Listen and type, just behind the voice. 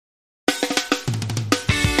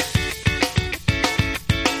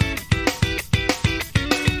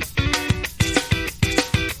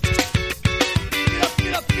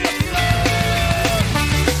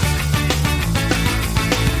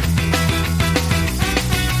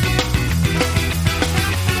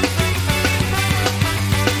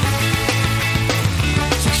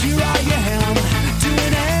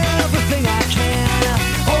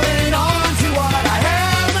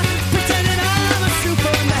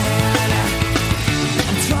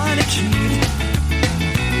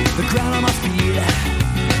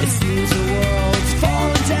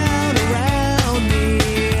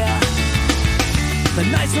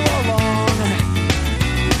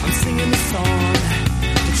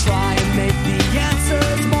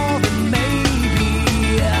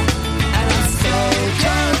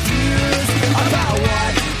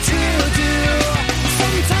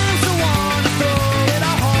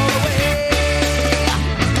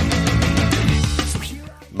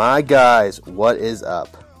My guys, what is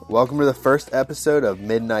up? Welcome to the first episode of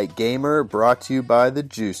Midnight Gamer, brought to you by the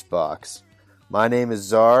Juice Box. My name is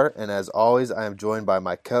Czar, and as always, I am joined by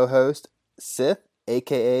my co-host, Sith,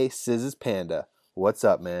 aka Siz's Panda. What's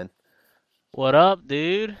up, man? What up,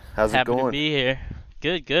 dude? How's it Happy to going? be here.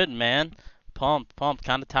 Good, man. Pumped.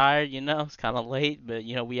 Kind of tired, It's kind of late, but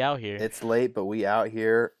we out here. It's late, but we out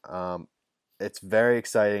here. It's very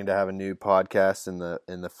exciting to have a new podcast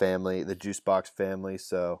in the family, the Juice Box family.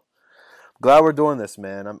 So glad we're doing this,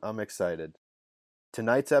 man. I'm excited.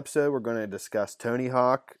 Tonight's episode, we're going to discuss Tony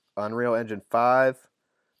Hawk, Unreal Engine 5,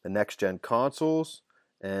 the next-gen consoles,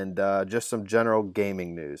 and just some general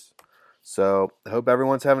gaming news. So I hope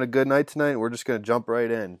everyone's having a good night tonight. We're just going to jump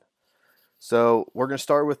right in. So we're going to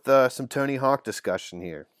start with some Tony Hawk discussion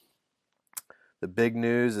here. The big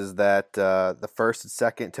news is that the first and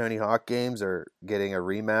second Tony Hawk games are getting a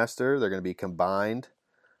remaster. They're going to be combined.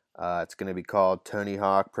 It's going to be called Tony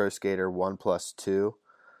Hawk Pro Skater 1 plus 2.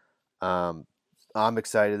 I'm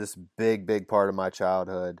excited. This is a big part of my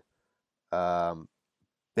childhood.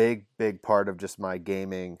 Big part of just my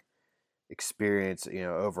gaming experience,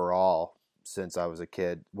 overall since I was a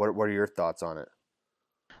kid. What are your thoughts on it?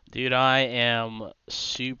 Dude, I am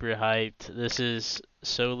super hyped. This is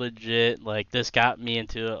so legit. Like, this got me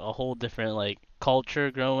into a whole different,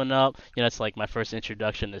 culture growing up. It's like my first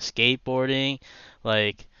introduction to skateboarding.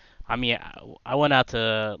 Like, I went out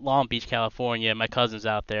to Long Beach, California. My cousin's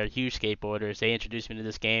out there, huge skateboarders. They introduced me to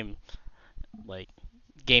this game, like,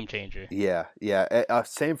 game changer. Yeah.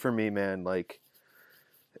 Same for me, man.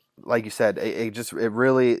 Like you said, it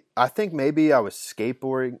really. I think maybe I was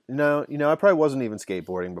skateboarding. No, I probably wasn't even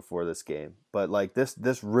skateboarding before this game. But like this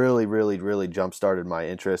really jump started my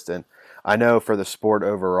interest, and I know for the sport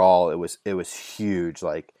overall, it was huge.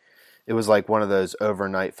 Like it was like one of those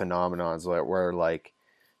overnight phenomenons where like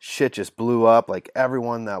shit just blew up. Like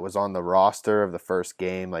everyone that was on the roster of the first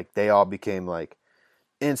game, like they all became like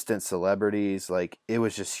instant celebrities. Like it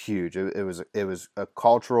was just huge. It was a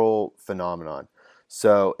cultural phenomenon.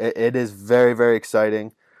 So it is very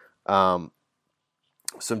exciting. Um,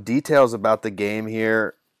 some details about the game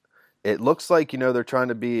here. It looks like they're trying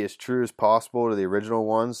to be as true as possible to the original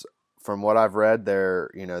ones. From what I've read, the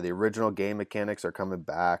original game mechanics are coming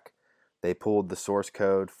back. They pulled the source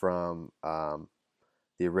code from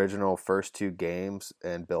the original first two games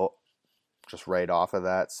and built just right off of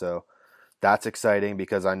that. So that's exciting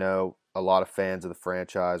because I know a lot of fans of the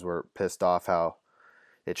franchise were pissed off how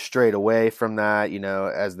it strayed away from that,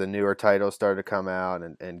 as the newer titles started to come out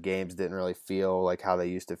and games didn't really feel like how they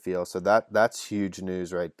used to feel. So that's huge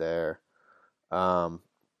news right there.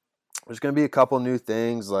 There's going to be a couple new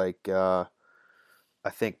things like I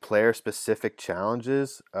think player-specific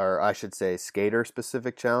challenges, or I should say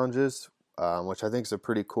skater-specific challenges, which I think is a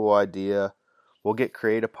pretty cool idea. We'll get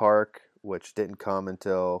Create a Park, which didn't come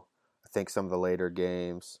until I think some of the later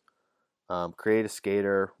games. Create a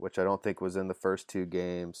Skater, which I don't think was in the first two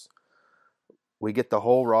games. We get the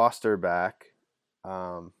whole roster back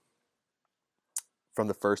from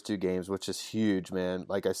the first two games, which is huge, man.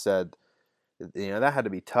 Like I said, that had to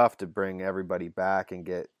be tough to bring everybody back and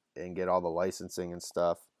get all the licensing and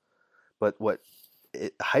stuff. But what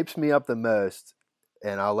it hypes me up the most,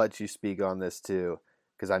 and I'll let you speak on this too,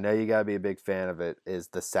 because I know you gotta be a big fan of it, is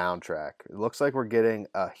the soundtrack. It looks like we're getting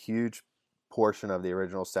a huge portion of the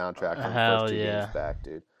original soundtrack from the first Hell two games yeah. back,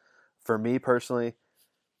 dude. For me personally,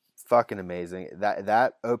 fucking amazing.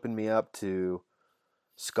 That opened me up to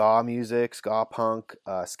ska music, ska punk,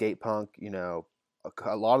 skate punk.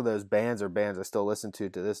 A lot of those bands are bands I still listen to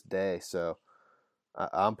this day. So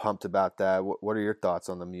I'm pumped about that. What are your thoughts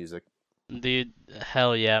on the music? Dude,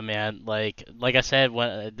 hell yeah, man. Like I said,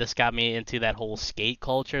 when this got me into that whole skate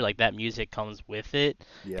culture, like that music comes with it,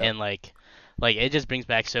 Yep. and like it just brings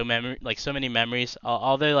back so many memories.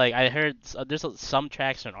 Although like I heard there's some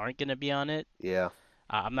tracks that aren't gonna be on it. Yeah.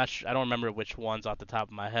 I'm not sure. I don't remember which ones off the top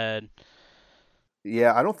of my head.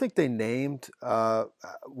 Yeah. I don't think they named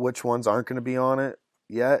which ones aren't going to be on it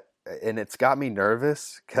yet, and it's got me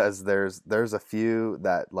nervous because there's a few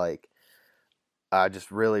that like I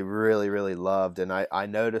just really loved, and I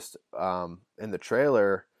noticed in the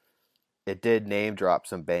trailer it did name drop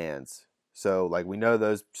some bands, so like we know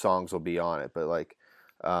those songs will be on it, but like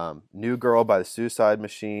 "New Girl" by the Suicide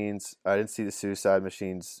Machines, I didn't see the Suicide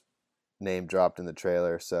Machines name dropped in the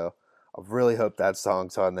trailer, so I really hope that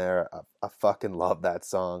song's on there. I fucking love that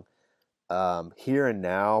song. "Here and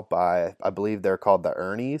Now" by I believe they're called the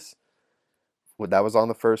Ernies. That was on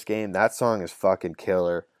the first game. That song is fucking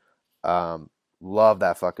killer. Um, Love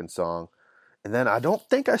that fucking song. And then I don't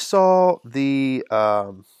think I saw the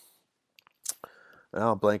now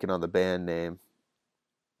I'm blanking on the band name.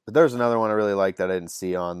 But there's another one I really like that I didn't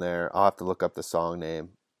see on there. I'll have to look up the song name.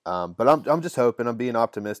 But I'm just hoping. I'm being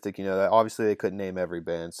optimistic. That obviously they couldn't name every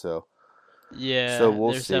band, so Yeah,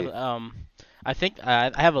 we'll there's see. definitely I think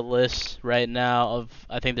I have a list right now of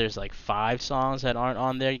I think there's like 5 songs that aren't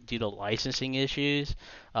on there due to licensing issues.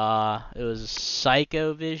 It was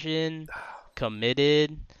Psycho Vision,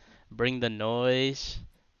 Committed, Bring the Noise,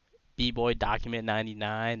 B-Boy Document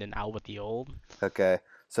 99, and Out with the Old. Okay,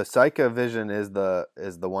 so Psycho Vision is the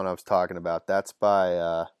one I was talking about. That's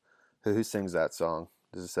by who sings that song?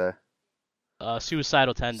 Does it say?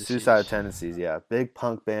 Suicidal Suicidal Tendencies. Tendencies. Yeah, big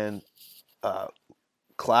punk band, uh,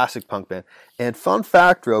 classic punk band. And fun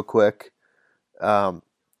fact, real quick, um,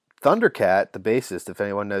 Thundercat, the bassist, if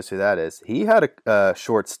anyone knows who that is, he had a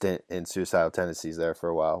short stint in Suicidal Tendencies there for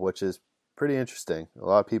a while, which is pretty interesting. A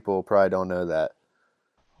lot of people probably don't know that.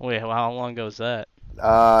 Wait, well, how long ago was that?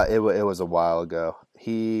 It was a while ago.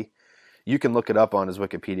 You can look it up on his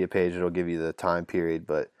Wikipedia page. It'll give you the time period.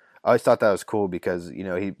 But I always thought that was cool because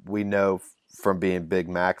we know from being big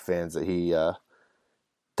Mac fans that he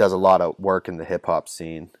does a lot of work in the hip hop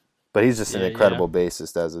scene. But he's just an Yeah, yeah. incredible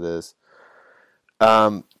bassist as it is.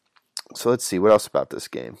 Um, so let's see what else about this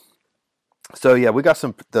game. So yeah, we got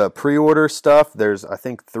the pre-order stuff. There's I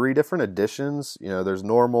think 3 different editions. There's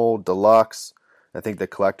normal, deluxe. I think the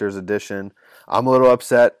collector's edition. I'm a little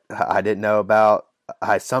upset. I didn't know about.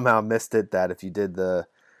 I somehow missed it that if you did the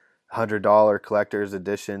 $100 collector's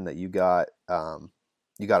edition, that you got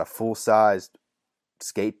a full sized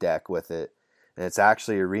skate deck with it, and it's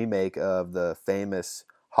actually a remake of the famous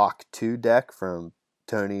Hawk 2 deck from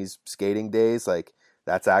Tony's skating days. Like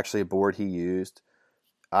that's actually a board he used.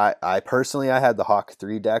 I personally I had the Hawk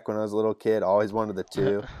 3 deck when I was a little kid. Always wanted the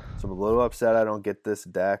 2, so I'm a little upset I don't get this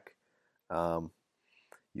deck. Um,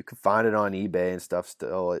 you can find it on eBay and stuff.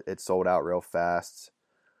 Still, it sold out real fast.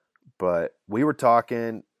 But we were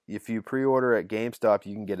talking if you pre-order at GameStop,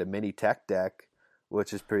 you can get a mini tech deck,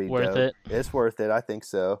 which is pretty Worth dope. it. It's worth it, I think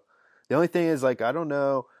so. The only thing is, like, I don't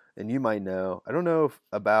know, and you might know, I don't know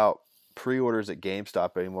about pre-orders at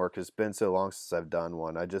GameStop anymore because it's been so long since I've done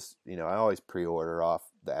one. I always pre-order off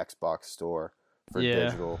the Xbox store for Yeah.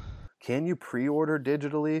 digital. Can you pre-order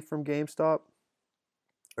digitally from GameStop,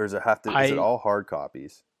 or is it I all hard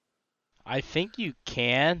copies? I think you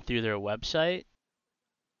can through their website.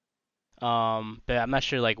 But I'm not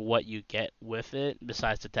sure like what you get with it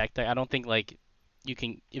besides the tech deck. I don't think like you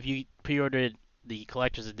can if you pre-ordered the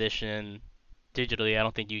collector's edition digitally. I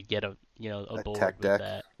don't think you get a A board tech with deck?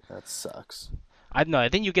 that. That sucks. I know. I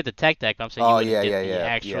think you get the tech deck. But I'm saying you Oh wouldn't yeah, get yeah, the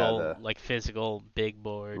yeah, yeah. actual The like physical big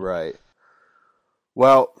board. right.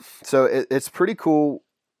 Well, so it's pretty cool.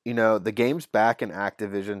 The game's back in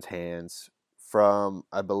Activision's hands from,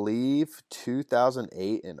 I believe,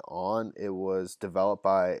 2008 and on. It was developed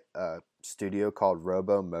by a studio called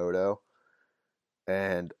Robomoto.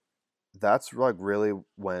 And that's like really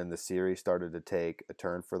when the series started to take a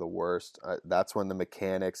turn for the worst. That's when the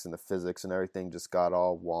mechanics and the physics and everything just got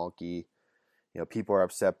all wonky. People are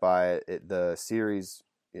upset by it. The series,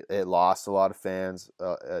 it lost a lot of fans.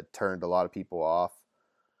 It turned a lot of people off.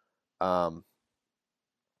 Um,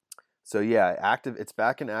 so yeah, It's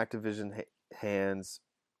back in Activision hands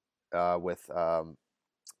with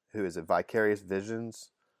who is it? Vicarious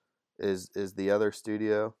Visions is the other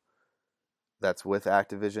studio that's with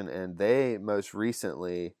Activision, and they most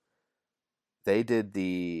recently they did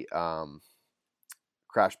the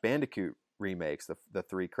Crash Bandicoot remakes, the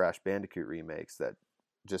 3 Crash Bandicoot remakes that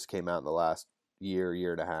just came out in the last year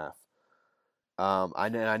and a half. I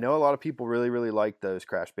know a lot of people really, really like those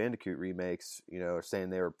Crash Bandicoot remakes, saying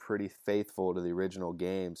they were pretty faithful to the original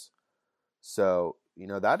games. So,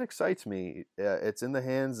 that excites me. It's in the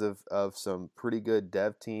hands of some pretty good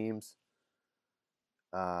dev teams.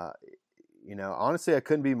 Uh, Honestly, I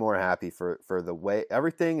couldn't be more happy for the way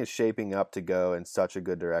everything is shaping up to go in such a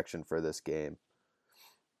good direction for this game.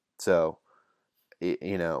 So,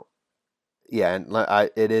 you know, yeah, and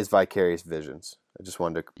it is Vicarious Visions. I just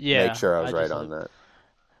wanted to make Yeah, sure I was I right just on looked. that.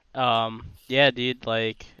 Yeah, dude,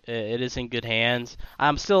 like it is in good hands.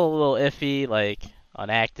 I'm still a little iffy, like on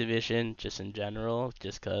Activision, just in general,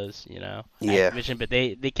 just 'cause Yeah, Activision, but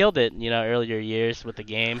they killed it, earlier years with the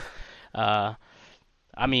game. Uh,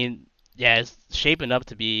 I mean, yeah, it's shaping up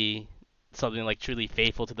to be something like truly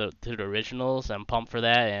faithful to the originals. I'm pumped for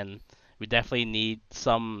that, and we definitely need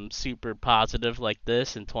some super positive like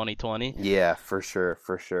this in 2020. yeah, for sure,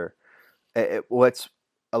 for sure. What's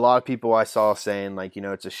a lot of people I saw saying, like,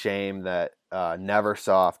 it's a shame that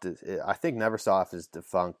Neversoft I think Neversoft is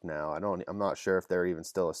defunct now. I'm not sure if they're even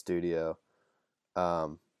still a studio.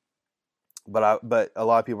 Um, but a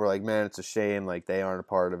lot of people are like, man, it's a shame, like they aren't a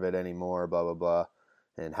part of it anymore, blah blah blah.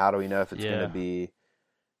 And how do we know if it's going to Yeah. be,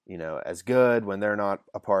 as good when they're not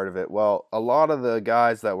a part of it? Well, a lot of the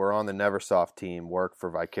guys that were on the Neversoft team work for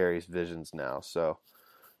Vicarious Visions now. So,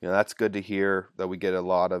 that's good to hear that we get a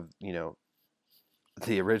lot of,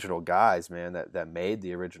 the original guys, man, that made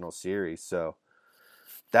the original series. So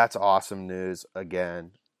that's awesome news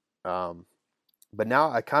again. But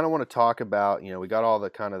now I kind of want to talk about, we got all the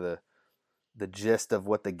kind of the gist of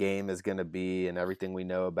what the game is going to be and everything we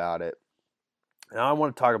know about it. Now I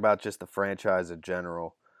want to talk about just the franchise in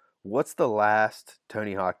general. What's the last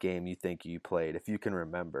Tony Hawk game you think you played, if you can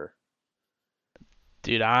remember?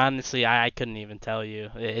 Dude, honestly, I couldn't even tell you.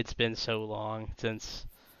 It's been so long since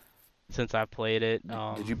I played it.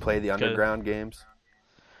 Did you play the 'Cause Underground games?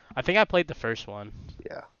 I think I played the first one.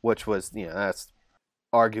 Yeah, which was, that's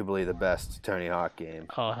arguably the best Tony Hawk game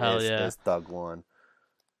Oh hell yeah. is Thug 1.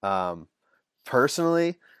 Um,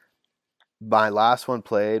 Personally, my last one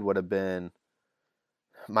played would have been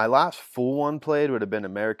my last full one played would have been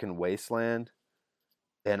American Wasteland,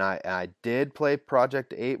 and I did play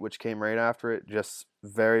Project 8, which came right after it, just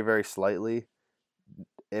very very slightly.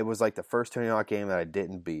 It was like the first Tony Hawk game that I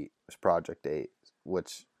didn't beat was Project 8,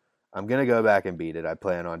 which I'm gonna go back and beat it. I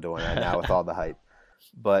plan on doing that now with all the hype.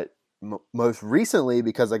 But most recently,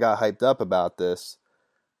 because I got hyped up about this,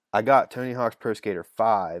 I got Tony Hawk's Pro Skater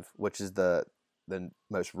 5, which is the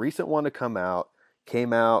most recent one to come out.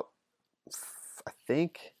 Came out, I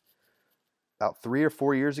think, about 3 or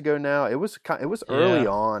 4 years ago now. It was early Yeah.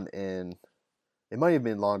 on in. It might have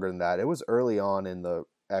been longer than that. It was early on in the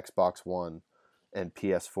Xbox One and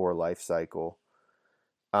PS4 life cycle.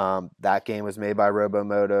 That game was made by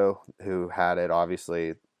Robomoto, who had it,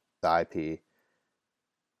 obviously, the IP.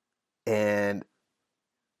 And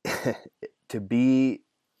to be,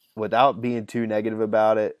 without being too negative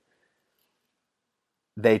about it,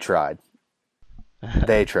 they tried.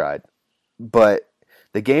 They tried. But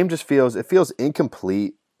the game just feels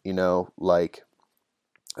incomplete, like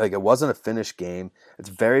it wasn't a finished game. It's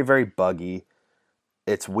very, very buggy.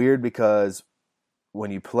 It's weird because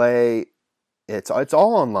when you play, it's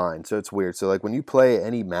all online, so it's weird. So like when you play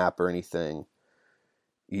any map or anything,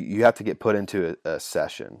 you have to get put into a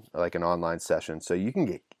session, like an online session. So you can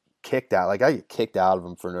get kicked out. Like I get kicked out of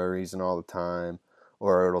them for no reason all the time,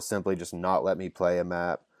 or it'll simply just not let me play a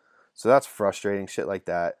map. So that's frustrating, shit like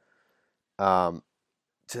that. Um,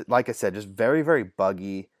 like I said, just very, very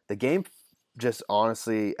buggy. The game just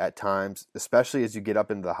honestly at times, especially as you get up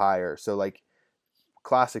into the higher. So like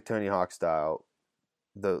classic Tony Hawk style,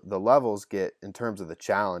 the levels get, in terms of the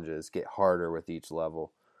challenges, get harder with each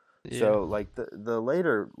level. Yeah. So like the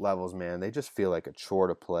later levels, man, they just feel like a chore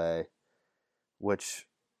to play, which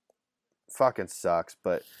fucking sucks.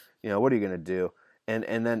 But what are you gonna do? And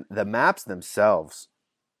then the maps themselves,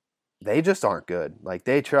 they just aren't good. Like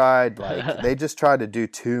they just tried to do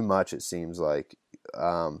too much. It seems like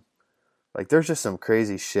there's just some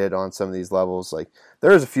crazy shit on some of these levels. Like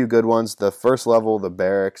there's a few good ones. The first level, the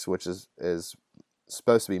barracks, which is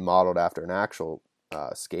supposed to be modeled after an actual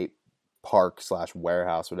skate park /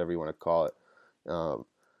 warehouse, whatever you want to call it.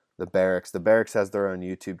 The barracks has their own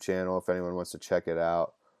YouTube channel if anyone wants to check it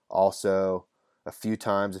out. Also, a few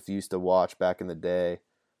times, if you used to watch back in the day,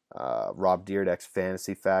 Rob Dyrdek's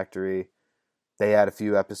Fantasy Factory, they had a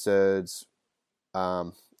few episodes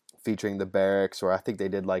featuring the barracks, or I think they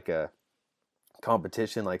did like a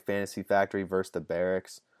competition like Fantasy Factory versus the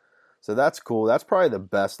barracks. So that's cool. That's probably the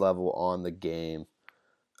best level on the game.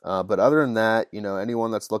 But other than that, anyone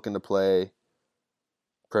that's looking to play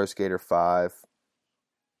Pro Skater 5,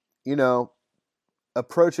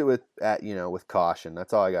 approach it with caution.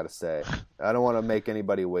 That's all I got to say. I don't want to make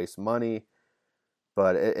anybody waste money,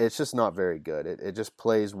 but it's just not very good. It just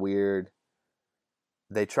plays weird.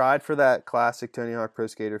 They tried for that classic Tony Hawk Pro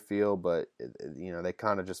Skater feel, but they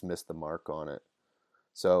kind of just missed the mark on it.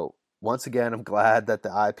 So once again, I'm glad that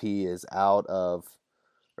the IP is out of,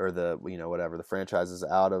 or the franchise is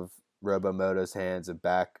out of Robomoto's hands and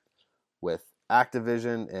back with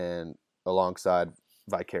Activision and alongside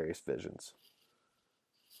Vicarious Visions.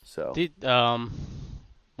 So Dude, how's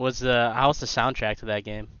the soundtrack to that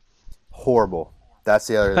game? horrible. That's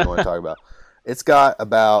the other thing I want to talk about. It's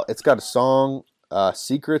got a song,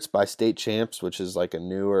 "Secrets" by State Champs, which is like a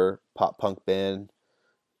newer pop punk band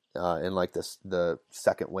in like the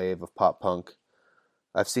second wave of pop punk.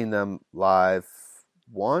 I've seen them live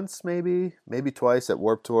once, maybe twice at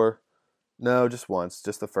Warped Tour. No, just once,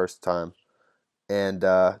 just the first time. And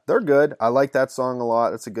they're good. I like that song a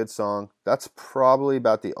lot. It's a good song. That's probably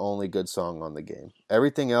about the only good song on the game.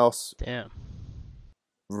 Everything else Damn.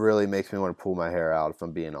 really makes me want to pull my hair out, if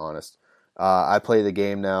I'm being honest. I play the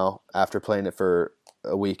game now. After playing it for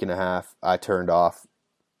a week and a half, I turned off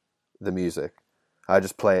the music. I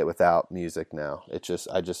just play it without music now.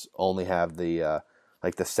 I just only have the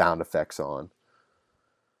like the sound effects on,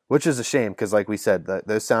 which is a shame because, like we said,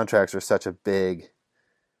 those soundtracks are such a big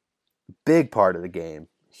part of the game,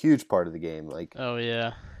 huge part of the game. Like, Oh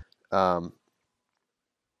yeah. um,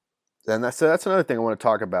 and that's another thing I want to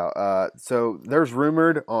talk about. So there's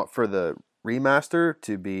rumored for the remaster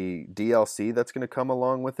to be DLC that's going to come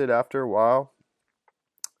along with it after a while.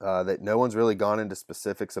 That no one's really gone into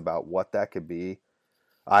specifics about what that could be.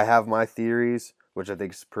 I have my theories, which I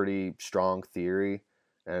think is a pretty strong theory,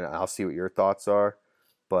 and I'll see what your thoughts are.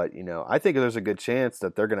 But I think there's a good chance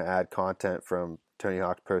that they're going to add content from Tony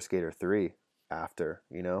Hawk's Pro Skater 3 after.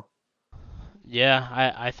 Yeah,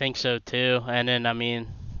 I think so too. And then I mean,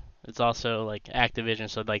 it's also like Activision,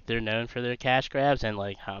 so like they're known for their cash grabs, and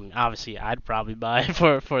like obviously I'd probably buy it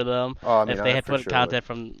for them Oh, I mean, if they I had for put sure would. content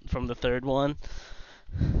from the third one.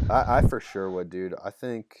 I for sure would, dude. I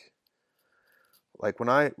think like when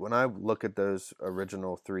I look at those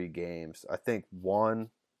original three games, I think one,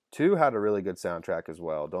 two had a really good soundtrack as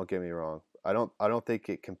well. Don't get me wrong. I don't think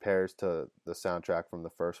it compares to the soundtrack from the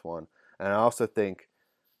first one, and I also think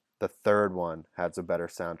the third one has a better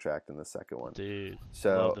soundtrack than the second one. Dude, love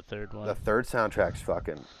So the third the one. third soundtrack's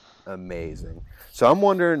fucking amazing. So I'm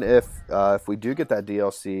wondering if we do get that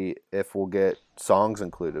DLC, if we'll get songs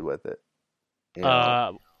included with it. You know,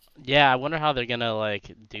 Uh, yeah, I wonder how they're gonna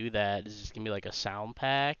like do that. Is it gonna be like a sound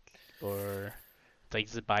pack or like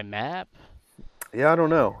is it by map? yeah, I don't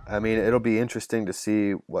know. I mean, it'll be interesting to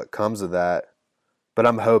see what comes of that. But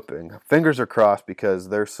I'm hoping, fingers are crossed, because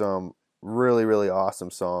there's some really, really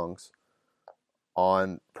awesome songs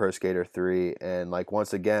on Pro Skater 3. And like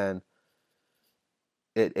once again,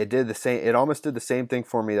 it did the same. It almost did the same thing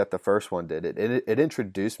for me that the first one did. It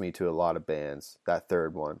introduced me to a lot of bands. That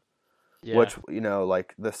third one, Yeah. which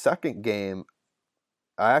like the second game,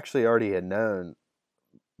 I actually already had known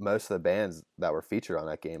most of the bands that were featured on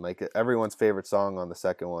that game. Like everyone's favorite song on the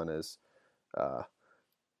second one is uh,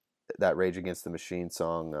 that Rage Against the Machine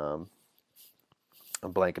song.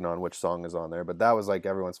 I'm blanking on which song is on there, but that was like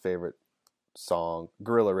everyone's favorite song,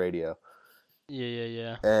 Guerrilla Radio. Yeah, yeah,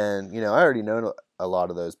 yeah. And I already know a lot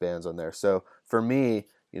of those bands on there. So for me,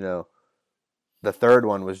 the third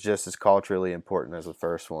one was just as culturally important as the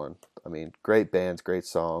first one. I mean, great bands, great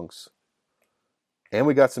songs, and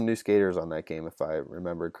we got some new skaters on that game, if I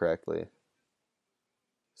remember correctly.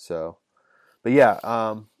 So, but yeah,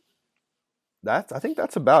 I think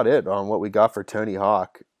that's about it on what we got for Tony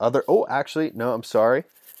Hawk. Actually, no, I'm sorry.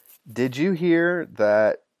 Did you hear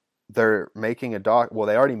that they're making a doc? Well,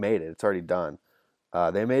 they already made it. It's already done.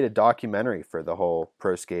 They made a documentary for the whole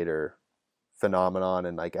pro skater phenomenon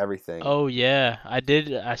and like everything. Oh yeah, I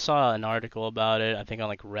did. I saw an article about it. I think on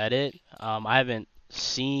like Reddit. I haven't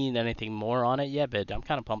seen anything more on it yet, but I'm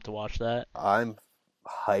kind of pumped to watch that. I'm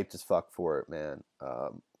hyped as fuck for it, man.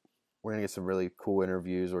 We're gonna get some really cool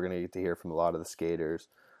interviews. We're gonna get to hear from a lot of the skaters.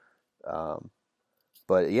 Um,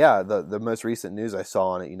 but yeah, the most recent news I saw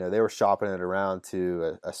on it, they were shopping it around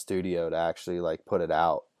to a studio to actually like put it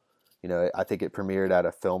out. I think it premiered at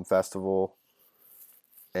a film festival,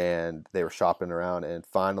 and they were shopping around, and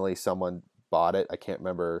finally someone bought it. I can't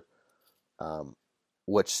remember um,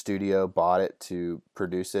 which studio bought it to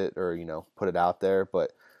produce it or put it out there,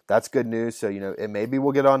 but that's good news. So it maybe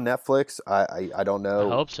we'll get on Netflix. I don't I know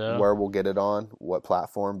hope so. where we'll get it on, what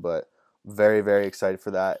platform, but very, very excited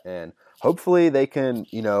for that, and hopefully they can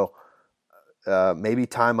maybe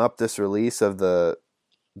time up this release of the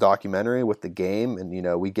documentary with the game, and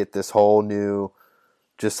we get this whole new,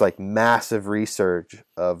 just like massive resurge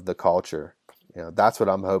of the culture. That's what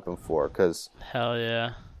I'm hoping for, because Hell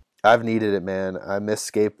yeah. I've needed it, man. I miss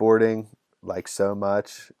skateboarding like so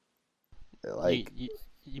much. You, Like, you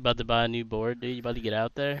you about to buy a new board, dude? You about to get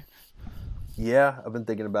out there? yeah, I've been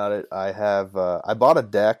thinking about it. I bought a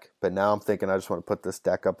deck, but now I'm thinking I just want to put this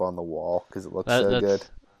deck up on the wall because it looks That so good.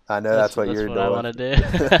 that's I know that's what that's you're what I doing. want to do.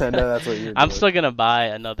 I know that's what you're I'm doing. still gonna buy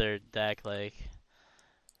another deck. Like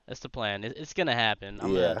that's the plan. It's gonna happen.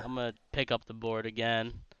 Yeah, I'm gonna pick up the board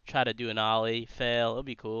again. Try to do an ollie. Fail. It'll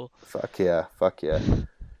be cool. fuck yeah, fuck yeah.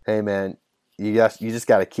 Hey man, you just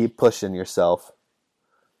got to keep pushing yourself.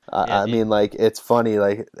 Yeah, I dude. mean, like it's funny,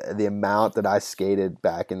 like the amount that I skated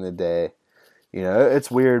back in the day. It's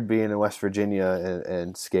weird being in West Virginia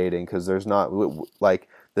and skating because there's not like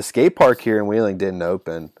the skate park here in Wheeling didn't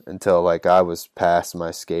open until like I was past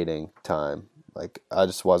my skating time. Like I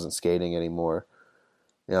just wasn't skating anymore.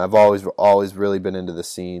 I've always really been into the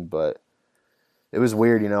scene, but it was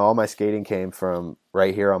weird. All my skating came from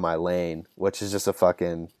right here on my lane, which is just a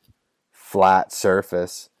fucking flat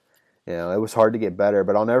surface. You know, it was hard to get better,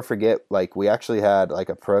 but I'll never forget. Like we actually had like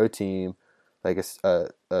a pro team, like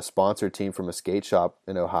a sponsored team from a skate shop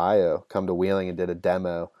in Ohio, come to Wheeling and did a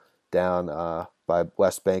demo down by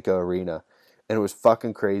West Banco Arena, and it was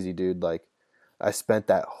fucking crazy, dude. Like I spent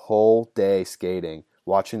that whole day skating,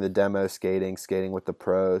 watching the demo skating, skating with the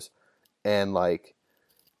pros, and like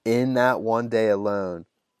in that one day alone,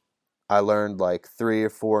 I learned like 3 or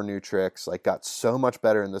 4 new tricks, like got so much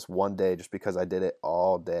better in this one day just because I did it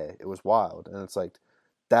all day. It was wild. And it's like,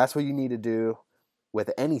 that's what you need to do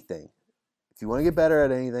with anything. If you want to get better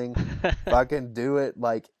at anything, fucking do it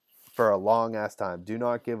like for a long ass time. Do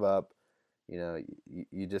not give up. You know,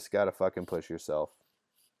 you just got to fucking push yourself.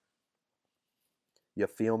 You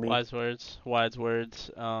feel me? Wise words, wise words.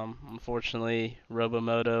 Unfortunately,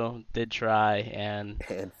 Robomoto did try, and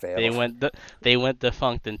And they failed. went they went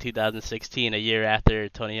defunct in 2016, a year after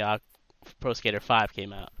Tony Hawk Pro Skater 5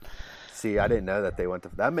 came out. See, I didn't know that they went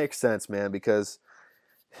to. That makes sense, man, because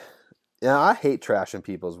yeah, I hate trashing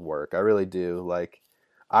people's work. I really do. Like,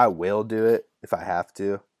 I will do it if I have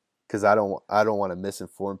to, because I don't want to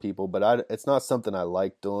misinform people. But it's not something I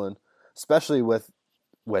like doing, especially with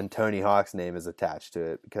when Tony Hawk's name is attached to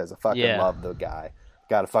it, because I fucking Yeah, love the guy.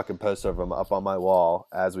 Got a fucking poster of him up on my wall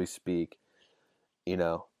as we speak. You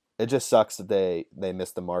know, it just sucks that they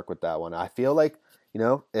missed the mark with that one. I feel like,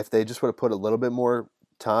 if they just would have put a little bit more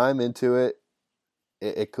time into it,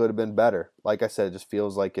 it could have been better. Like I said, it just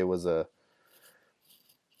feels like it was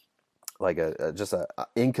just a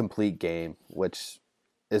incomplete game, which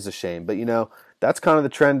is a shame. But that's kind of the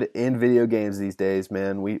trend in video games these days,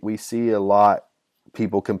 man. We see a lot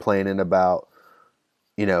people complaining about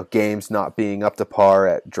games not being up to par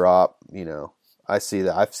at drop. I see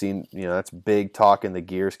that. I've seen that's big talk in the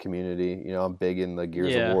Gears community. I'm big in the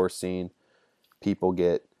Gears of yeah, War scene. People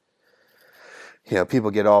get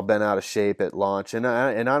people get all bent out of shape at launch, and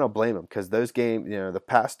I don't blame them, because those games, the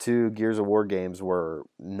past 2 Gears of War games were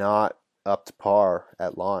not up to par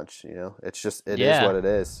at launch. It's just it is yeah. what it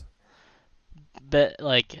is. But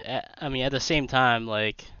like, I mean, at the same time,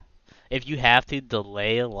 like, if you have to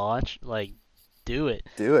delay a launch, like, do it.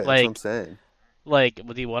 Do it. That's what I'm Like,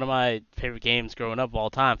 saying. one of my favorite games growing up of all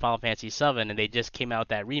time, Final Fantasy VII, and they just came out with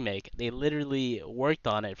that remake. They literally worked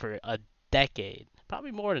on it for a decade,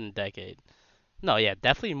 probably more than a decade. No, yeah,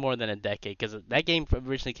 definitely more than a decade, because that game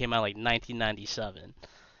originally came out like 1997,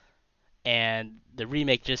 and the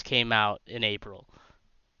remake just came out in April.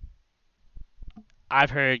 I've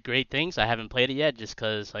heard great things. I haven't played it yet, just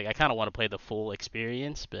because like I kind of want to play the full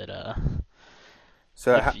experience. But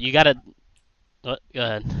So if you gotta, go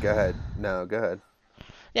ahead. go ahead. No, go ahead.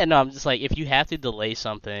 Yeah, no, I'm just like, if you have to delay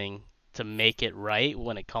something to make it right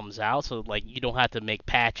when it comes out, so like you don't have to make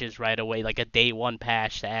patches right away, like a day one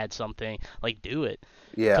patch to add something, like do it,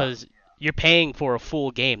 Yeah, because you're paying for a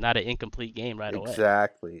full game, not an incomplete game right away.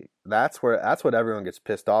 exactly. That's what everyone gets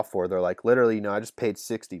pissed off for. They're like, literally, I just paid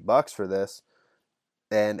 $60 for this,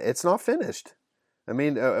 and it's not finished. I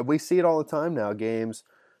mean, we see it all the time now. Games,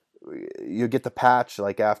 you get the patch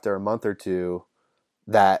like after a month or two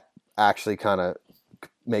that actually kind of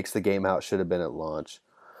makes the game how it should have been at launch.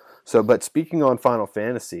 So, but speaking on Final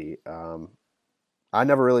Fantasy, I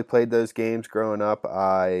never really played those games growing up.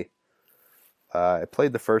 I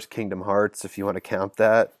played the first Kingdom Hearts, if you want to count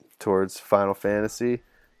that towards Final Fantasy.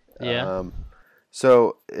 Yeah. Um,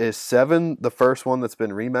 so is 7 the first one that's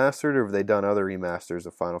been remastered, or have they done other remasters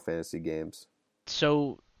of Final Fantasy games?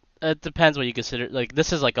 So it depends what you consider. Like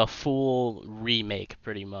this is like a full remake,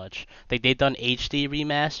 pretty much. Like they've done HD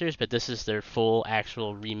remasters, but this is their full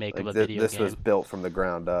actual remake of Like a video this was game. built from the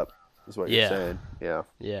ground up, is what you're Yeah, saying. Yeah.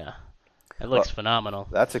 yeah. It Well, looks phenomenal.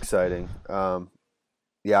 that's exciting.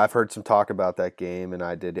 Yeah, I've heard some talk about that game, and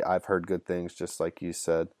I've heard good things, just like you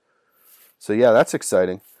said. So yeah, that's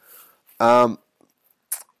exciting. Um,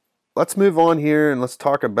 let's move on here and let's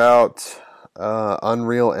talk about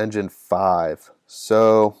Unreal Engine 5.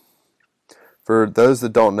 So, for those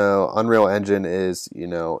that don't know, Unreal Engine is,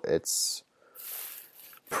 it's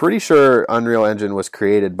pretty sure Unreal Engine was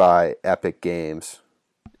created by Epic Games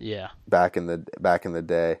Yeah, back in the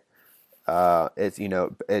day.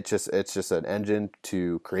 It's just an engine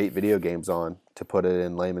to create video games on, to put it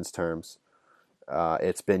in layman's terms.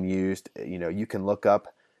 It's been used. You can look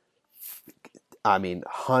up, I mean,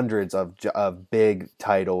 hundreds of big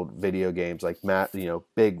titled video games, like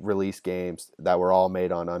big release games that were all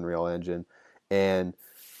made on Unreal Engine. And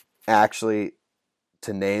actually,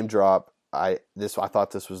 to name drop, I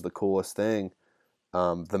thought this was the coolest thing.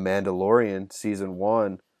 The Mandalorian season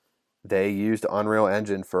 1, they used Unreal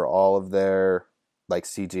Engine for all of their like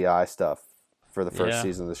CGI stuff for the first yeah.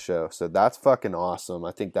 season of the show. So that's fucking awesome.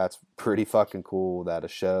 I think that's pretty fucking cool that a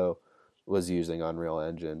show, was using Unreal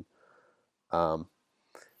Engine. Um,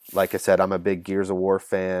 like I said, I'm a big Gears of War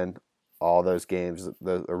fan. All those games,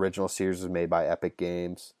 the original series was made by Epic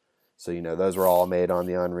Games, so those were all made on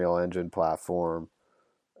the Unreal Engine platform.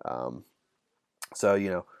 Um,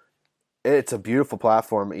 so it's a beautiful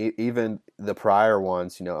platform. Even the prior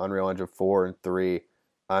ones, Unreal Engine 4 and 3.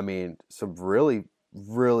 I mean, some really,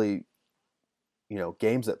 really,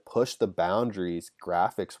 games that push the boundaries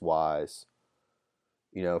graphics wise.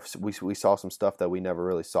 We saw some stuff that we never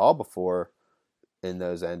really saw before in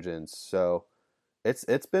those engines. So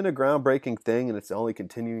it's been a groundbreaking thing, and it's only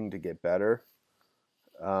continuing to get better.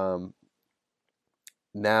 Um,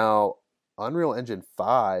 Now, Unreal Engine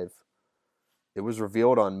 5, it was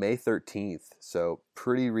revealed on May 13th, so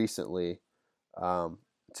pretty recently.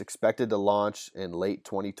 It's expected to launch in late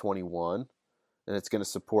 2021, and it's going to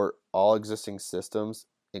support all existing systems,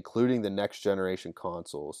 including the next generation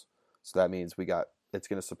consoles. So that means it's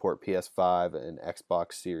going to support PS5 and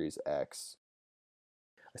Xbox Series X.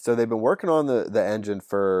 So they've been working on the engine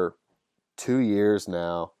for 2 years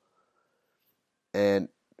now, and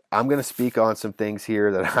I'm going to speak on some things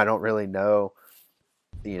here that I don't really know,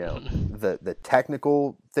 the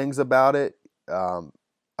technical things about it.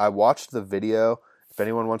 I watched the video. If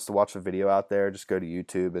anyone wants to watch the video out there, just go to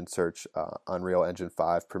YouTube and search Unreal Engine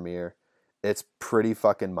 5 Premiere. It's pretty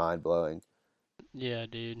fucking mind blowing. Yeah,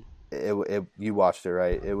 dude. You watched it,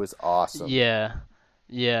 right? It was awesome. Yeah,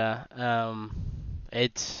 yeah.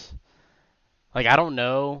 It's like I don't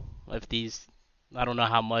know if these, I don't know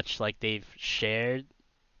how much like they've shared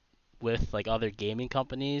with like other gaming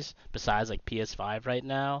companies besides like PS5 right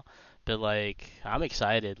now. But like I'm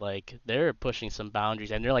excited. Like they're pushing some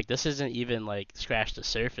boundaries and they're like this isn't even like scratch the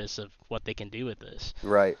surface of what they can do with this.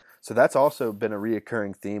 Right. So that's also been a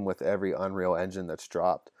reoccurring theme with every Unreal Engine that's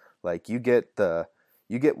dropped. Like you get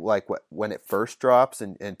like when it first drops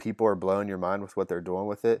and people are blowing your mind with what they're doing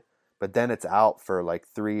with it, but then it's out for like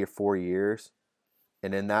 3 or 4 years,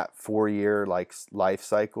 and in that 4 year like life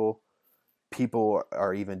cycle, people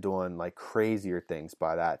are even doing like crazier things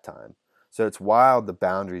by that time. So it's wild the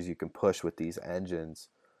boundaries you can push with these engines.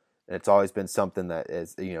 And it's always been something that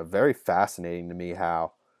is, very fascinating to me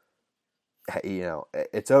how,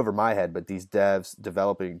 it's over my head, but these devs,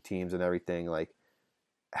 developing teams and everything, like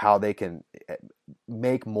how they can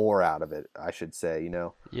make more out of it, I should say.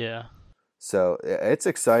 Yeah. So it's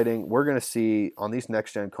exciting. We're going to see on these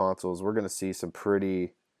next gen consoles, we're going to see some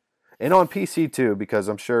pretty, and on PC too, because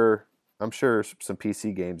I'm sure some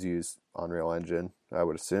PC games use Unreal Engine, I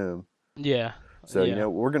would assume. Yeah. So, Yeah.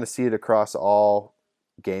 we're going to see it across all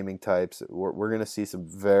gaming types. We're going to see some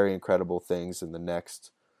very incredible things in the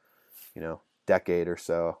next, decade or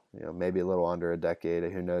so, maybe a little under a decade.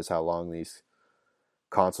 Who knows how long these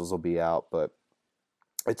consoles will be out, but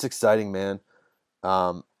it's exciting, man.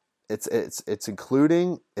 Um, it's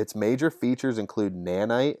including its major features include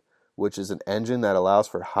Nanite, which is an engine that allows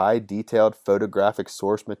for high detailed photographic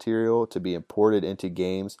source material to be imported into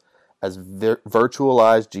games as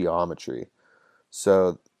virtualized geometry.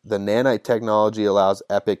 So the Nanite technology allows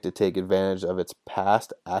Epic to take advantage of its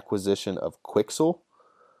past acquisition of Quixel,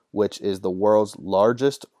 which is the world's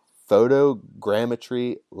largest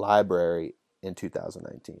photogrammetry library in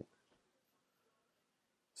 2019.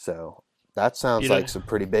 So that sounds like Beautiful. some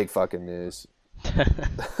pretty big fucking news.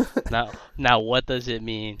 Now what does it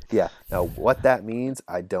mean? Yeah. Now, what that means,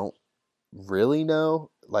 I don't really know.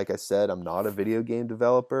 Like I said, I'm not a video game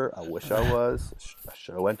developer. I wish I was. I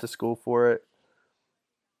should have went to school for it.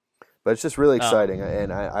 But it's just really exciting,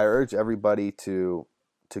 and I urge everybody to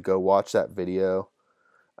go watch that video.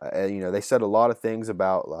 They said a lot of things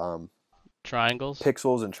about Triangles?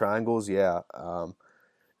 pixels and triangles, yeah.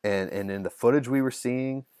 And in the footage we were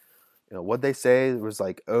seeing, what they say was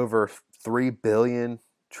like over 3 billion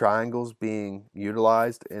triangles being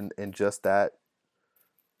utilized in just that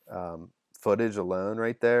footage alone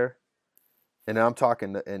right there. And I'm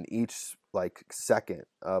talking in each like second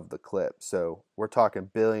of the clip. So we're talking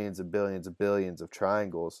billions and billions and billions of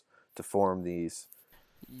triangles to form these.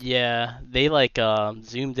 Yeah, they like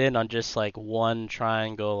zoomed in on just like one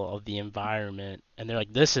triangle of the environment and they're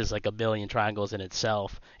like this is like a billion triangles in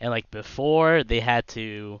itself. And like before they had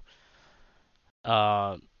to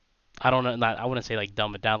uh I don't know, not I wouldn't say like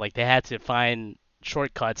dumb it down. Like they had to find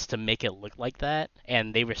shortcuts to make it look like that,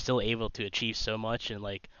 and they were still able to achieve so much in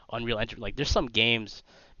like Unreal Engine. Like there's some games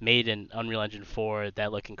made in Unreal Engine 4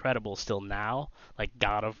 that look incredible still now, like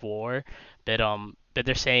God of War. But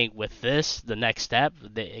they're saying with this, the next step,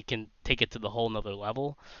 that it can take it to the whole nother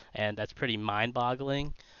level, and that's pretty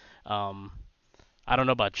mind-boggling. Um, I don't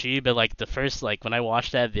know about you, but like the first like when I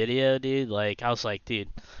watched that video, dude, like I was like, dude,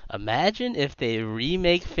 imagine if they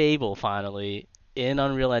remake Fable finally in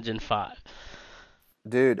Unreal Engine 5.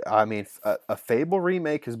 Dude, I mean, a Fable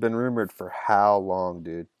remake has been rumored for how long,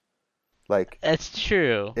 dude? Like, That's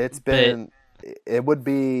true, it's but been, it would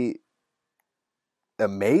be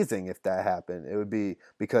amazing if that happened. It would be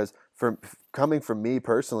because from coming from me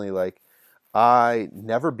personally, like I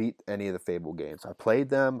never beat any of the Fable games. I played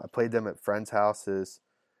them. I played them at friends' houses.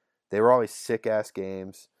 They were always sick ass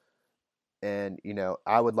games, and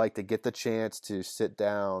I would like to get the chance to sit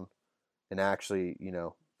down and actually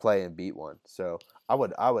play and beat one. So I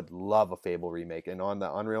would love a Fable remake, and on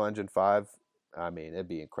the Unreal Engine 5, I mean it'd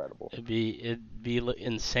be incredible. it'd be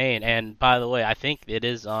insane. And by the way, I think it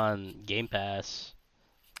is on Game Pass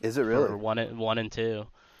Is it for really? one and two.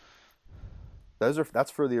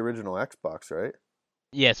 That's for the original Xbox, right?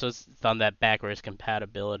 Yeah, so it's on that backwards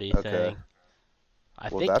compatibility Okay. thing. I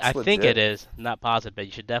Well, think I that's think it legit. is. I'm not positive, but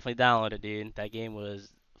you should definitely download it, dude. That game was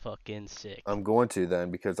fucking sick. I'm going to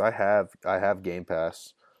then because I have Game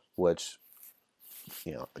Pass, which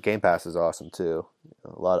Game Pass is awesome too.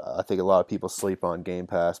 I think a lot of people sleep on Game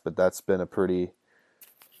Pass, but that's been a pretty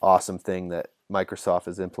awesome thing that Microsoft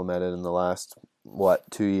has implemented in the last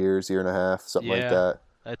 2 years, year and a half, something like Yeah, that.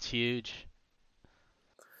 that's huge.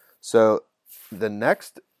 So the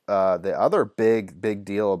next, the other big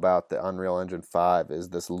deal about the Unreal Engine 5 is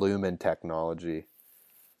this Lumen technology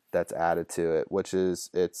that's added to it, which is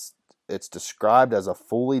it's described as a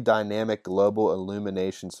fully dynamic global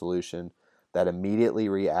illumination solution that immediately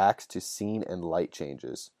reacts to scene and light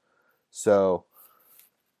changes. So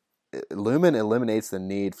Lumen eliminates the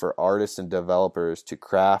need for artists and developers to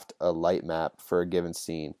craft a light map for a given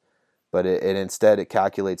scene, but it instead it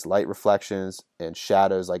calculates light reflections and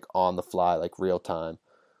shadows like on the fly, like real time.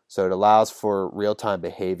 So it allows for real time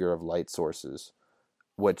behavior of light sources,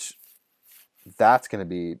 which that's going to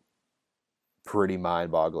be pretty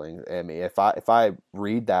mind boggling. I mean, if I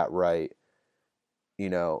read that right,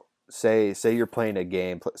 say you're playing a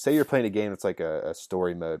game, say you're playing a game that's like a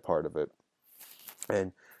story mode part of it,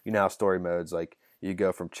 and how story modes like you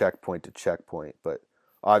go from checkpoint to checkpoint, but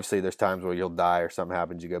obviously there's times where you'll die or something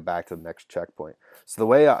happens, you go back to the next checkpoint. So the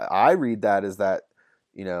way I read that is that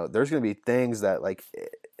there's going to be things that like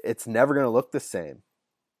it's never going to look the same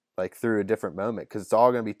like through a different moment because it's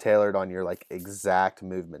all going to be tailored on your like exact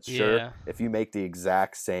movements. Sure, Yeah, if you make the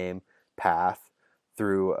exact same path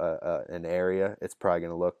through an area, it's probably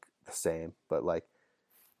going to look the same, but like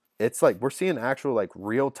it's like we're seeing actual like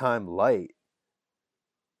real time light.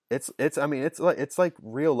 It's I mean it's like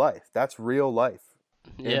real life. That's real life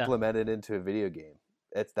yeah, implemented into a video game.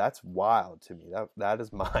 That's wild to me. That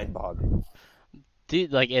is mind boggling.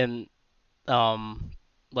 dude. Um,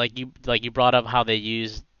 like you brought up how they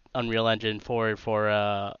used Unreal Engine for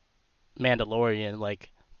Mandalorian.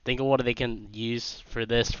 Like, think of what they can use for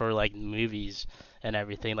this for like movies and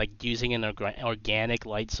everything. Like using an organic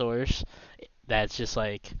light source. That's just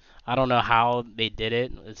like I don't know how they did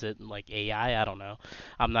it. Is it like AI? I don't know.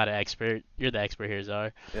 I'm not an expert. You're the expert here,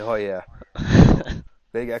 Czar. Oh yeah,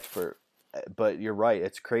 big expert. But you're right.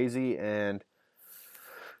 It's crazy, and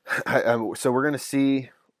so we're gonna see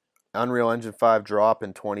Unreal Engine 5 drop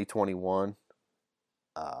in 2021.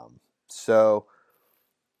 So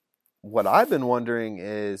what I've been wondering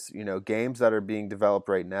is, games that are being developed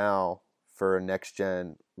right now for next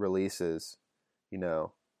gen releases, you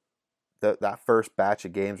know, that first batch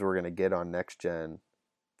of games we're going to get on next gen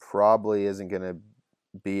probably isn't going to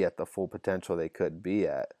be at the full potential they could be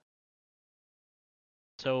at.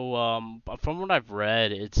 So, from what I've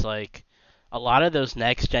read, it's like a lot of those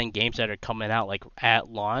next gen games that are coming out like at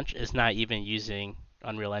launch is not even using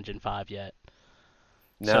Unreal Engine 5 yet.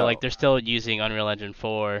 So like No. they're still using Unreal Engine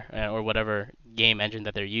 4 or whatever game engine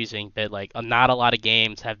that they're using, but like not a lot of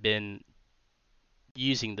games have been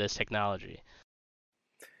using this technology.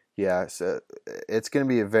 Yeah, so it's going to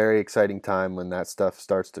be a very exciting time when that stuff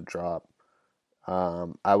starts to drop.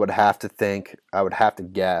 I would have to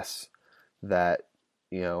guess that,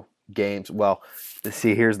 games, well,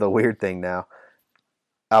 see, here's the weird thing now.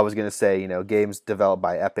 I was going to say, games developed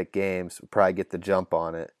by Epic Games would probably get the jump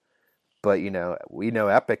on it. But, we know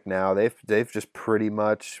Epic now. They've just pretty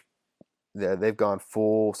much they've gone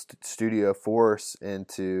full studio force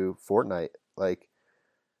into Fortnite. Like,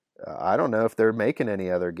 I don't know if they're making any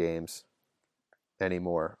other games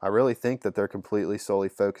anymore. I really think that they're completely solely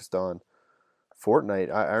focused on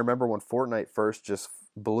Fortnite. I remember when Fortnite first just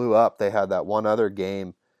blew up, they had that one other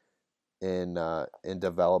game in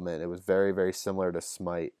development. It was very very similar to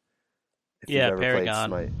Smite. If you've Yeah, ever played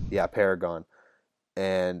Smite, Paragon. yeah, Paragon,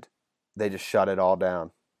 and they just shut it all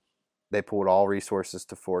down. they pulled all resources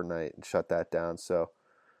to Fortnite and shut that down. So,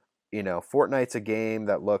 Fortnite's a game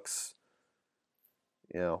that looks,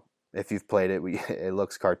 if you've played it, it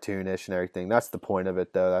looks cartoonish and everything. That's the point of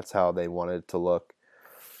it, though. That's how they wanted it to look.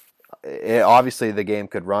 Obviously, the game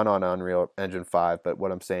could run on Unreal Engine 5, but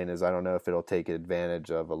what I'm saying is I don't know if it'll take advantage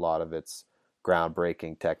of a lot of its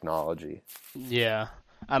groundbreaking technology. Yeah.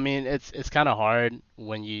 I mean, it's kind of hard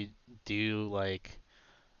when you do like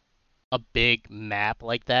a big map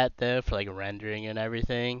like that though for like rendering and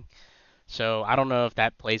everything. So I don't know if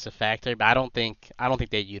that plays a factor, but I don't think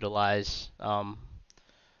they utilize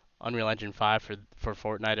Unreal Engine 5 for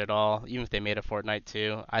Fortnite at all. Even if they made a Fortnite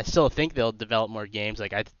 2, I still think they'll develop more games.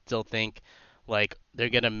 Like I still think like they're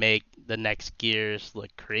gonna make the next Gears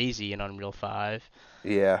look crazy in Unreal 5.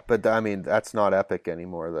 Yeah, but I mean that's not Epic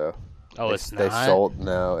anymore, though. Oh, it's They not. sold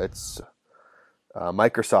no. It's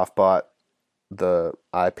Microsoft bought the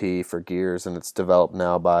IP for Gears, and it's developed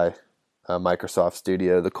now by Microsoft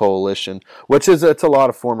Studio, the Coalition, which is it's a lot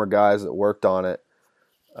of former guys that worked on it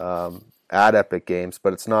at Epic Games,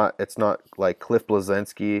 but it's not like Cliff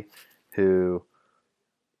Bleszinski, who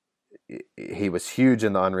he was huge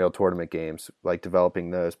in the Unreal Tournament games, like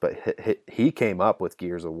developing those, but he came up with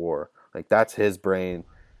Gears of War. Like that's his brain,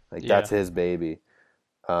 like Yeah. that's his baby.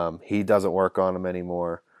 He doesn't work on them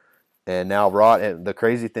anymore. And now Rod, and the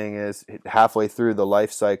crazy thing is, halfway through the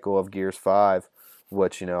life cycle of Gears 5,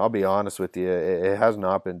 which, I'll be honest with you, it has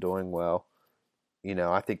not been doing well.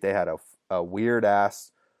 I think they had a weird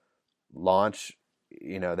ass launch.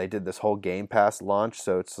 They did this whole Game Pass launch,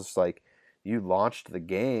 so it's just like you launched the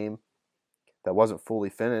game that wasn't fully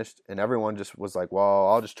finished, and everyone just was like, well,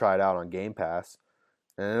 I'll just try it out on Game Pass.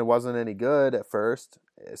 And it wasn't any good at first,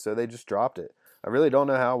 so they just dropped it. I really don't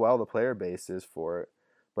know how well the player base is for it.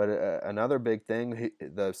 But another big thing,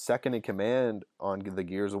 the second in command on the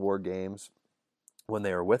Gears of War games when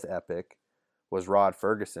they were with Epic was Rod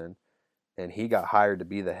Ferguson, and he got hired to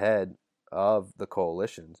be the head of the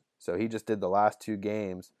Coalition. So he just did the last two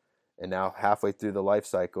games, and now halfway through the life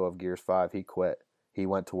cycle of Gears 5, he quit. He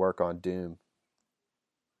went to work on Doom,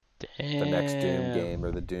 the next Doom Damn. game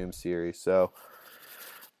or the Doom series. So,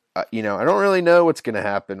 I don't really know what's going to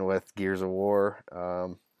happen with Gears of War.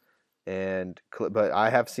 But I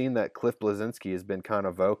have seen that Cliff Bleszinski has been kind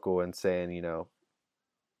of vocal in saying,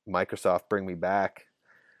 Microsoft, bring me back.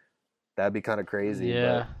 That'd be kind of crazy, but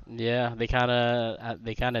Yeah, yeah, they kind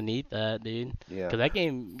of need that, dude. yeah. 'Cause that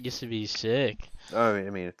game used to be sick. I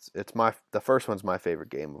mean, it's the first one's my favorite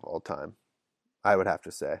game of all time. I would have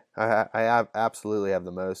to say. I have absolutely have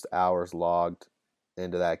the most hours logged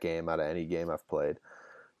into that game out of any game I've played.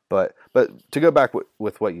 But to go back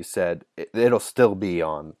with what you said, it'll still be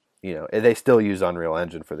on. They still use Unreal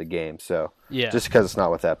Engine for the game, so Yeah. just because it's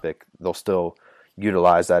not with Epic, they'll still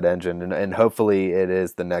utilize that engine, and hopefully it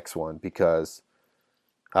is the next one because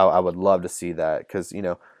I would love to see that because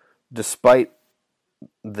despite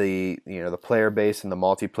the player base and the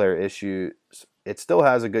multiplayer issues, it still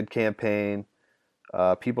has a good campaign.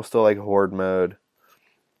 People still like horde mode,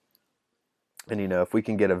 and if we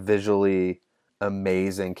can get a visually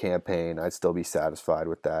amazing campaign, I'd still be satisfied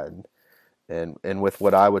with that. And with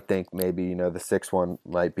what I would think maybe the sixth one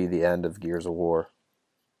might be the end of Gears of War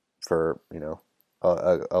for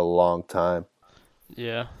a long time.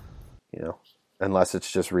 Yeah. You know, unless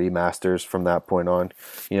it's just remasters from that point on.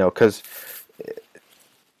 Because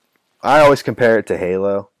I always compare it to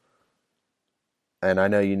Halo, and I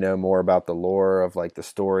know you know more about the lore of like the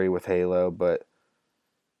story with Halo, but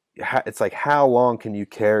it's like how long can you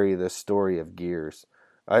carry this story of Gears?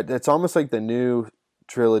 It's almost like the new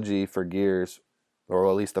trilogy for Gears, or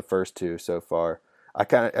at least the first two so far. I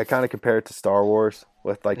kind of compare it to Star Wars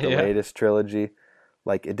with like the Yeah. latest trilogy.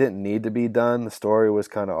 Like it didn't need to be done. The story was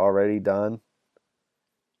kind of already done,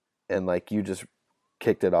 and like you just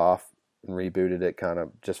kicked it off and rebooted it kind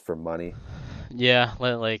of just for money. Yeah,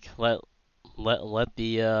 let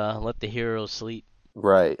the heroes sleep.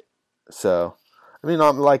 Right. So, I mean,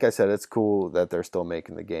 like I said, it's cool that they're still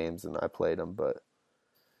making the games, and I played them, but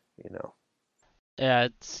you know, Yeah,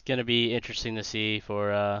 it's gonna be interesting to see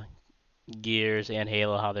for Gears and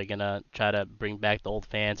Halo how they're gonna try to bring back the old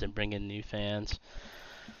fans and bring in new fans.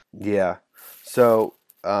 yeah. So,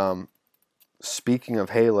 speaking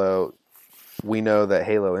of Halo, we know that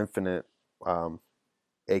Halo Infinite,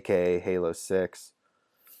 aka Halo 6,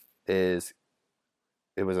 is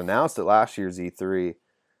it was announced at last year's E3,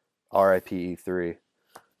 RIP E3,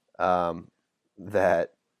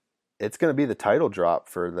 that it's going to be the title drop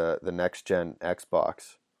for the next gen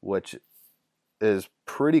Xbox, which is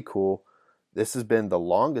pretty cool. This has been the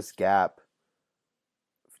longest gap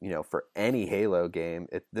for any Halo game.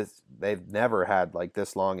 They've never had like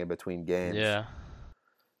this long in between games. Yeah.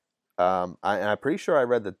 I'm pretty sure I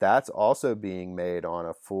read that that's also being made on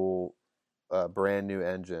a full, brand new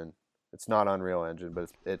engine. It's not Unreal Engine,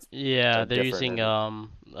 but it's a Yeah, they're different using engine.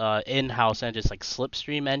 in-house engines like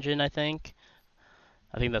Slipstream engine, I think.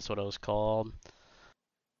 I think that's what it was called.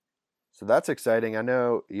 So that's exciting. I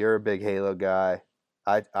know you're a big Halo guy.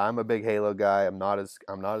 I'm a big Halo guy. I'm not as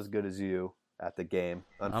good as you at the game,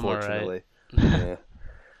 I'm alright. unfortunately. Yeah.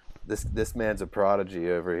 This man's a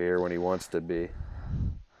prodigy over here when he wants to be.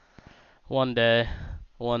 One day,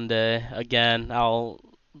 one day, again, I'll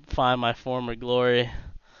find my former glory.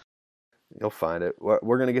 You'll find it.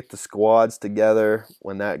 We're gonna get the squads together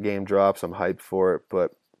when that game drops. I'm hyped for it.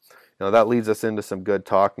 But that leads us into some good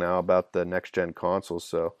talk now about the next gen consoles.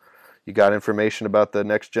 So, you got information about the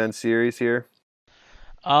next gen series here?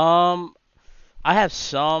 Um, I have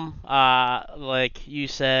some. Like you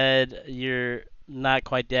said, you're not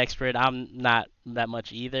quite the expert. I'm not that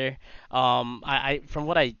much either. I from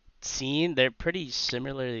what I seen, they're pretty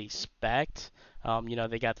similarly spec'd.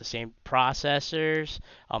 They got the same processors.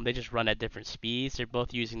 They just run at different speeds. They're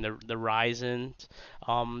both using the Ryzen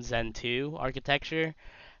Zen 2 architecture.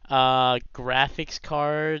 Graphics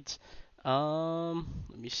cards.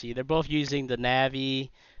 Let me see. They're both using the Navi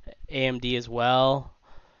AMD as well.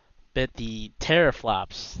 But the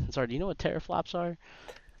teraflops. Sorry, do you know what teraflops are?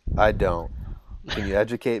 I don't. Can you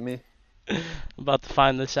educate me? I'm about to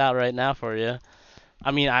find this out right now for you. I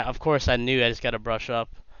mean, of course I knew. I just got to brush up.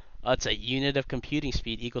 It's a unit of computing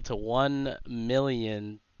speed equal to 1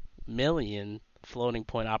 million floating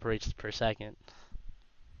point operations per second.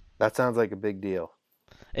 That sounds like a big deal.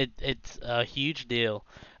 It's a huge deal.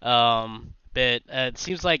 But it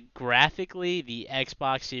seems like graphically the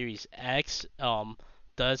Xbox Series X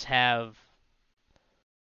does have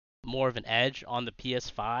more of an edge on the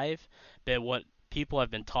PS5. But what people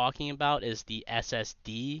have been talking about is the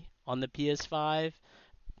SSD on the PS5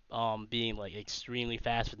 being like extremely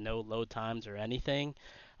fast with no load times or anything.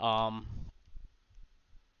 Um,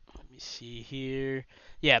 Let me see here.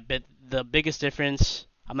 Yeah, but the biggest difference,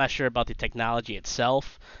 I'm not sure about the technology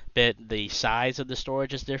itself, but the size of the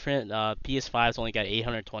storage is different. PS5's only got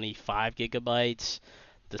 825 gigabytes.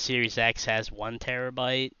 The Series X has 1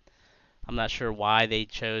 terabyte. I'm not sure why they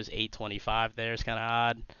chose 825 there. It's kind of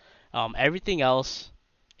odd. Everything else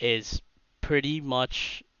is pretty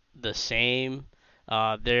much the same.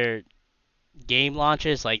 Their game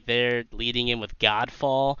launches, like they're leading in with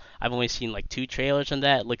Godfall. I've only seen like 2 trailers on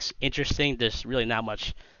that. It looks interesting. There's really not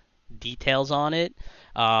much details on it.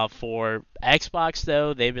 For Xbox,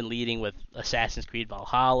 though, they've been leading with Assassin's Creed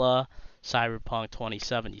Valhalla, Cyberpunk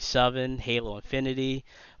 2077, Halo Infinity,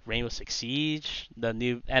 Rainbow Six Siege, the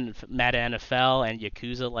new Meta NFL, and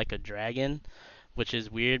Yakuza Like a Dragon, which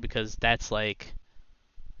is weird because that's like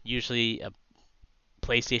usually a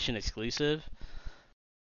PlayStation exclusive.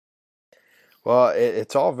 Well,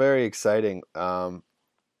 it's all very exciting. I'll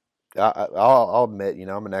admit,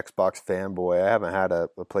 I'm an Xbox fanboy. I haven't had a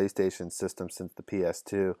PlayStation system since the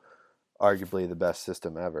PS2, arguably the best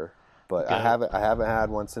system ever. But I Goat. haven't I haven't had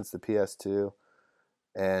one since the PS2,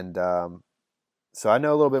 and so I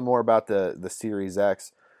know a little bit more about the Series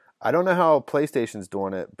X. I don't know how PlayStation's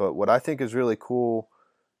doing it, but what I think is really cool,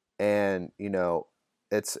 and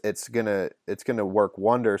it's gonna work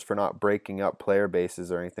wonders for not breaking up player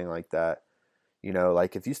bases or anything like that.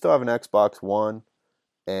 Like if you still have an Xbox One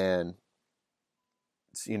and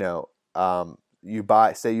you know, you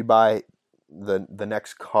buy the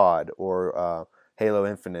next COD or Halo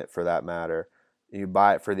Infinite for that matter, you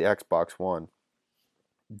buy it for the Xbox One.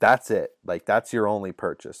 That's it. Like that's your only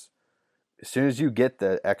purchase. As soon as you get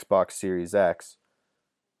the Xbox Series X,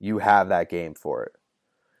 you have that game for it.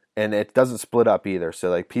 And it doesn't split up either. So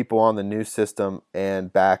like people on the new system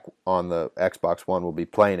and back on the Xbox One will be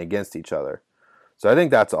playing against each other. So I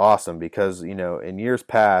think that's awesome because in years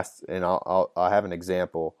past, and I'll have an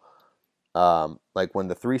example. Like when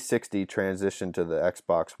the 360 transitioned to the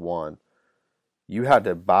Xbox One, you had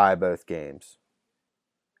to buy both games,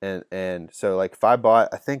 and so like if I bought,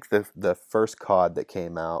 I think the first COD that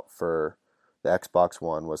came out for the Xbox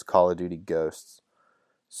One was Call of Duty Ghosts.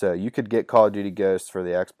 So you could get Call of Duty Ghosts for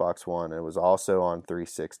the Xbox One, and it was also on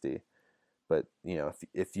 360. But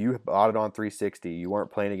if you bought it on 360, you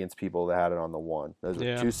weren't playing against people that had it on the one. Those are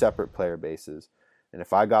Yeah. two separate player bases. And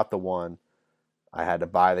if I got the one, I had to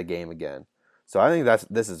buy the game again. So I think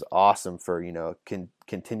this is awesome for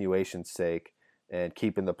continuation's sake and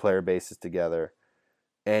keeping the player bases together.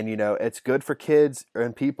 And it's good for kids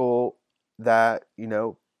and people that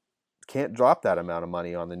can't drop that amount of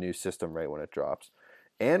money on the new system right when it drops.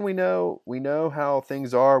 And we know how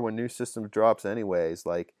things are when new systems drops anyways.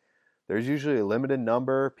 Like there's usually a limited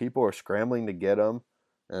number. People are scrambling to get them,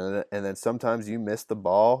 and then sometimes you miss the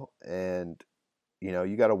ball, and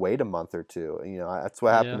you got to wait a month or two. That's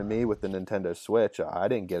what happened Yeah. to me with the Nintendo Switch. I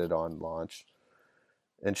didn't get it on launch,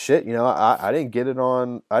 and shit. I didn't get it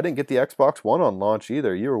on. I didn't get the Xbox One on launch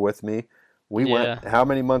either. You were with me. We went. Yeah. How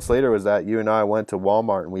many months later was that? You and I went to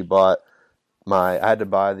Walmart and we bought my. I had to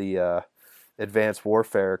buy the Advanced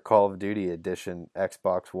Warfare Call of Duty Edition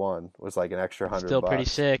Xbox One. It was like an extra Still pretty $100.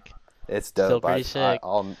 sick. It's Still dope. pretty sick.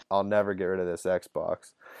 I'll never get rid of this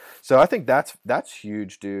Xbox. So I think that's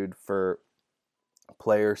huge, dude, for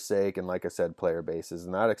players' sake and like I said, player bases,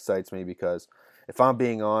 and that excites me because if I'm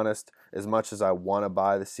being honest, as much as I want to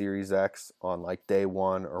buy the Series X on like day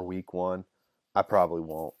one or week one, I probably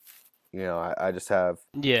won't. I just have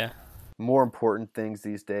Yeah. more important things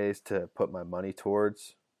these days to put my money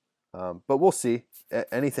towards. But we'll see.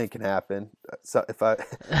 Anything can happen. So if I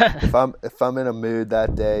if I'm in a mood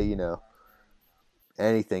that day,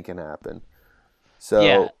 anything can happen.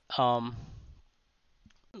 Yeah. So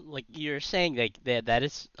Like you're saying, like that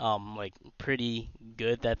is like pretty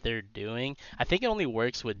good that they're doing. I think it only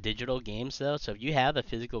works with digital games though. So if you have a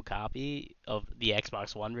physical copy of the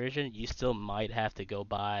Xbox One version, you still might have to go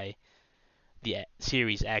buy the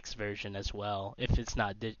Series X version as well. If it's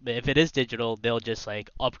not, but if it is digital, they'll just like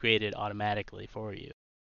upgrade it automatically for you.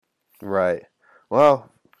 right. Well,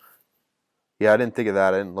 yeah, I didn't think of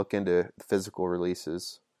that. I didn't look into physical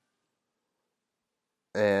releases.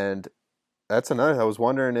 And that's another. I was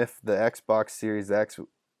wondering if the Xbox Series X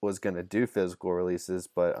was going to do physical releases,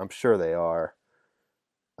 but I'm sure they are,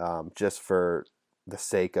 just for the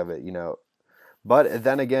sake of it. But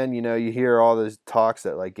then again, you hear all those talks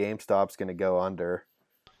that like GameStop's going to go under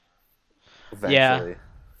Yeah, eventually.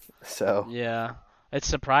 So yeah. It's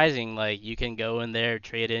surprising. Like you can go in there,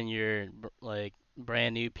 trade in your like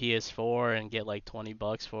brand new PS4 and get like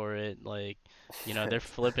 $20 for it. Like, they're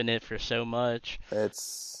flipping it for so much.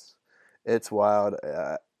 it's it's wild.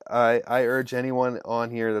 I urge anyone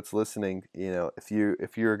on here that's listening, if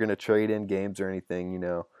you're going to trade in games or anything,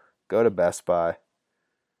 go to Best Buy.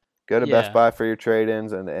 Go to Best Yeah. Buy for your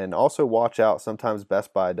trade-ins, and also watch out. Sometimes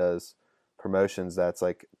Best Buy does promotions that's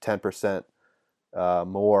like 10%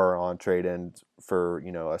 more on trade-ins for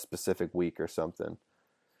a specific week or something.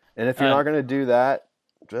 And if you're Uh, not gonna do that,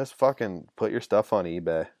 just fucking put your stuff on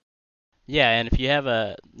eBay. yeah, and if you have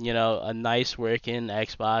a nice working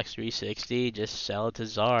Xbox 360, just sell it to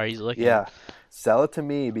Czar. He's looking. Yeah, sell it to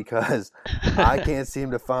me because I can't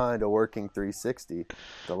seem to find a working 360.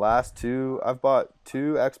 The last two I've bought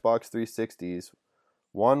two Xbox 360s.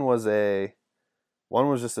 One was a One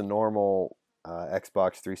was just a normal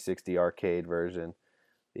Xbox 360 arcade version.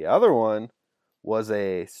 The other one was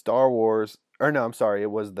a Star Wars, or no, I'm sorry,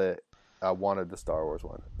 it was I wanted the Star Wars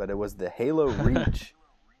one, but it was the Halo Reach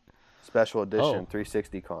Special Edition Oh,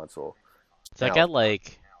 360 console. does that Now, got like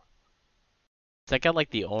does that got like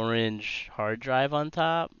the orange hard drive on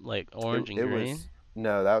top, like it orange and it green? was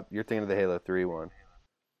no, that you're thinking of the Halo 3 one.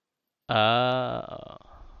 Uh,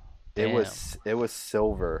 It damn. was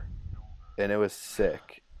silver and it was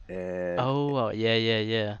sick, and Oh, yeah, yeah,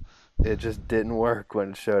 yeah. it just didn't work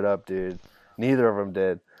when it showed up, dude. Neither of them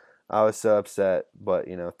did. I was so upset, but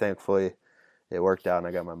thankfully it worked out and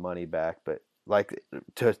I got my money back. But like,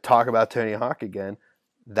 to talk about Tony Hawk again,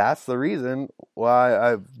 that's the reason why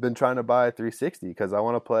I've been trying to buy a 360 because I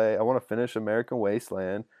want to finish American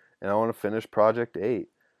Wasteland and I want to finish Project 8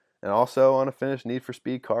 and also I want to finish Need for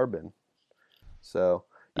Speed Carbon. So,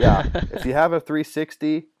 yeah, if you have a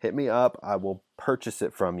 360, hit me up. I will purchase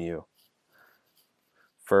it from you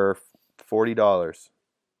for $40.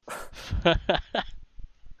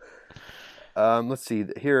 Let's see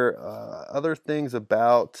here. Other things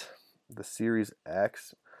about the Series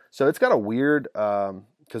X. So it's got a weird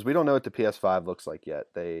because we don't know what the PS5 looks like yet.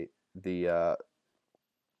 The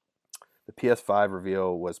PS5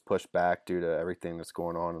 reveal was pushed back due to everything that's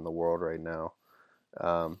going on in the world right now.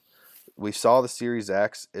 Um, we saw the Series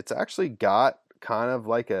X. It's actually got kind of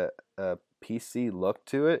like a PC look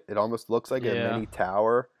to it. It almost looks like a Yeah. mini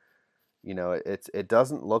tower. It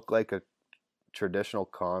doesn't look like a traditional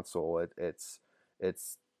console. It's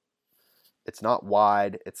it's not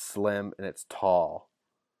wide, it's slim, and it's tall.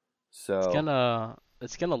 It's So gonna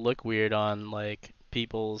it's gonna look weird on like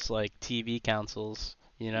people's like TV consoles,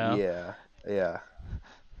 you know? yeah, yeah.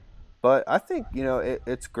 But I think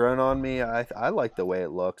it's grown on me. I like the way it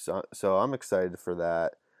looks, so I'm excited for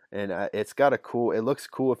that. And it's got a cool. It looks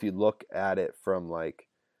cool if you look at it from like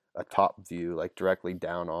a top view, like directly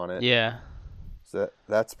down on it. Yeah. So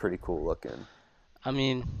that's pretty cool looking.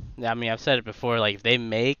 I've said it before. Like, if they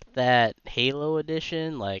make that Halo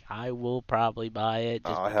edition, like, I will probably buy it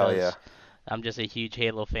just Oh hell yeah. because I'm just a huge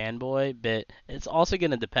Halo fanboy. But it's also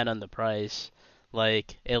gonna depend on the price.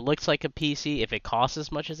 Like, it looks like a PC. If it costs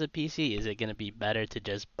as much as a PC, is it gonna be better to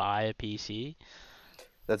just buy a PC?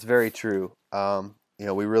 That's very true.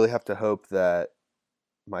 We really have to hope that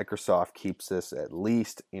Microsoft keeps this at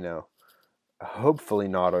least, hopefully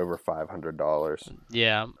not over $500.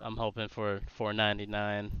 Yeah, I'm hoping for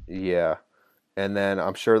 499. Yeah, and then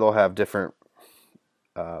I'm sure they'll have different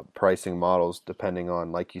pricing models depending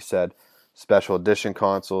on, like you said, special edition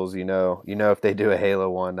consoles. If they do a Halo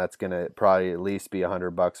one, that's gonna probably at least be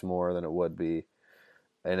 $100 more than it would be,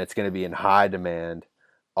 and it's gonna be in high demand.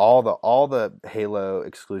 All the Halo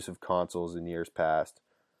exclusive consoles in years past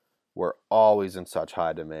were always in such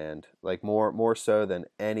high demand, like more so than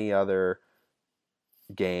any other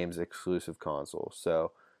games exclusive console.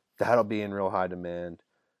 So that'll be in real high demand.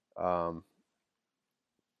 Um,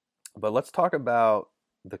 but let's talk about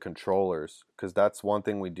the controllers because that's one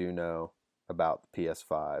thing we do know about the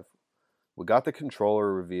PS5. We got the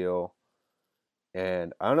controller reveal,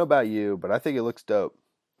 and I don't know about you, but I think it looks dope.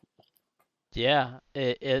 Yeah,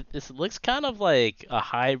 it looks kind of like a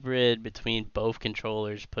hybrid between both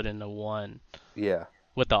controllers put into one Yeah,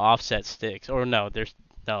 with the offset sticks. Or no, there's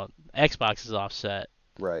no Xbox is offset.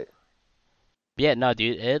 right. Yeah, no,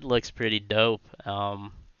 dude, it looks pretty dope.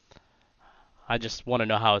 I just want to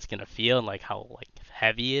know how it's gonna feel and like how like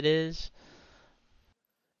heavy it is.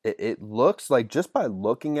 It looks like, just by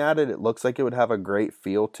looking at it, it looks like it would have a great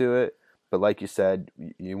feel to it. But like you said,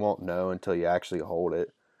 you won't know until you actually hold it.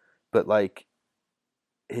 But like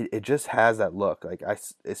it just has that look. Like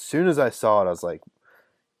as soon as I saw it, I was like,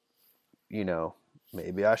 you know,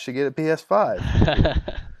 maybe I should get a PS5.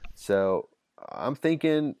 So I'm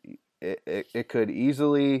thinking it could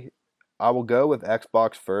easily. I will go with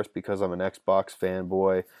Xbox first because I'm an Xbox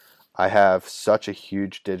fanboy. I have such a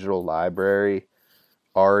huge digital library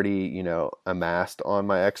already, amassed on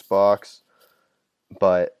my Xbox.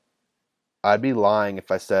 But I'd be lying if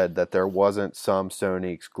I said that there wasn't some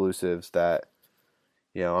Sony exclusives that,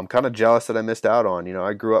 I'm kind of jealous that I missed out on.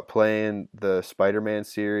 I grew up playing the Spider-Man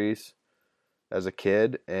series as a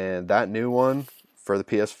kid, and that new one for the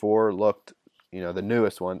PS4 looked, the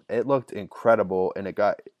newest one, it looked incredible and it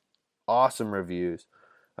got awesome reviews.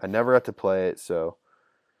 I never had to play it, so,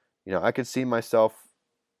 I could see myself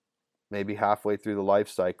maybe halfway through the life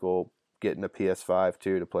cycle getting a PS5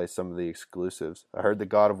 too to play some of the exclusives. I heard the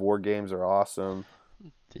God of War games are awesome.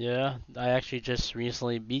 Yeah, I actually just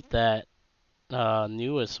recently beat that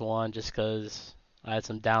newest one just 'cause I had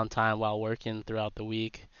some downtime while working throughout the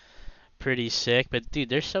week. Pretty sick, but dude,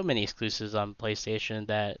 there's so many exclusives on PlayStation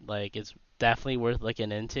that like it's definitely worth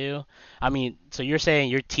looking into. So you're saying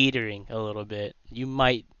you're teetering a little bit. You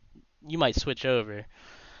might switch over.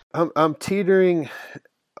 I'm teetering.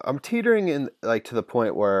 I'm teetering in, like, to the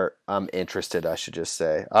point where I'm interested. I should just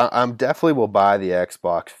say I'm definitely will buy the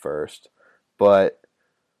Xbox first, but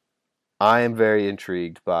I am very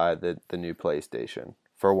intrigued by the new PlayStation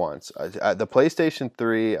for once. The PlayStation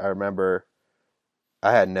 3, I remember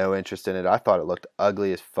I had no interest in it. I thought it looked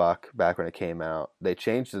ugly as fuck back when it came out. They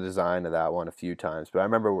changed the design of that one a few times, but I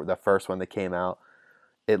remember the first one that came out,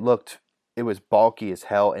 it was bulky as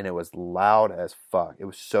hell and it was loud as fuck. It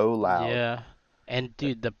was so loud. Yeah. And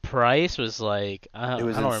dude, the price was like It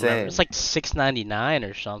was I don't remember. It's insane. like 6.99 or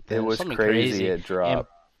It something, was something crazy crazy. it And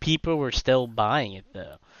dropped. people were still buying it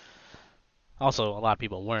though. Also, a lot of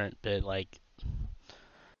people weren't, but like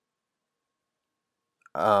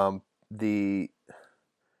The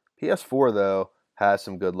PS4 though has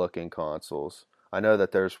some good looking consoles. I know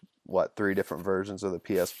that there's three different versions of the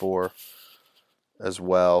PS4 as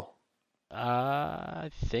well. I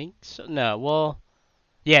think so. No, well,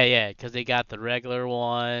 yeah, because they got the regular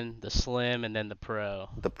one, the slim, and then the pro.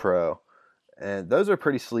 The Pro, and those are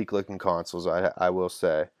pretty sleek looking consoles. I will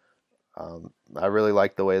say. I really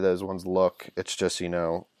like the way those ones look. It's just,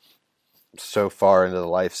 so far into the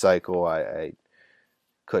life cycle, I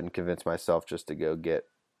couldn't convince myself just to go get,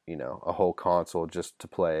 a whole console just to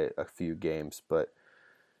play a few games. But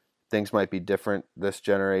things might be different this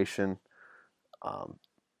generation. Um,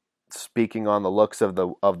 Speaking on the looks of the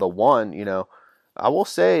one, I will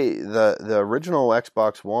say the original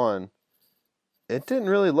Xbox One, it didn't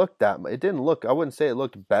really look that. It didn't look. I wouldn't say it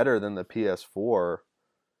looked better than the PS4.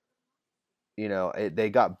 They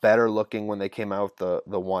got better looking when they came out with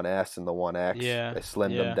the One S and the One X. Yeah, They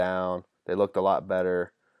slimmed them yeah. down. They looked a lot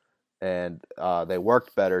better, and they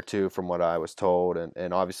worked better too, from what I was told.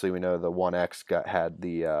 And obviously, we know the One X had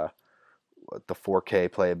the 4K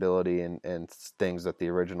playability and things that the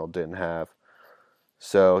original didn't have.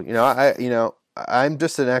 So, I'm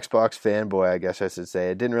just an Xbox fanboy, I guess I should say.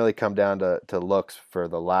 It didn't really come down to looks for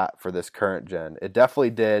for this current gen. It definitely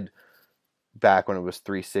did back when it was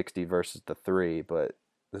 360 versus the 3, but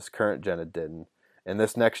this current gen it didn't. And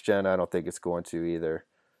this next gen I don't think it's going to either.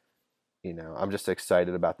 I'm just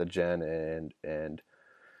excited about the gen and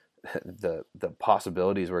the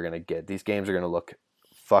possibilities we're going to get. These games are going to look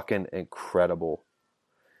fucking incredible.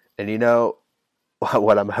 And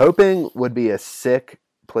what I'm hoping would be a sick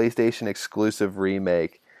PlayStation exclusive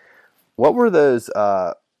remake. What were those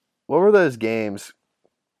games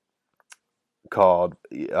called?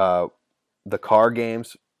 The car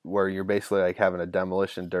games where you're basically like having a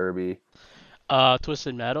demolition derby.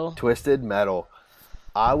 Twisted Metal. Twisted Metal.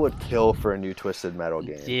 I would kill for a new Twisted Metal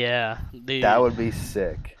game. Yeah, That dude. would be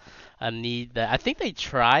sick. I need that. I think they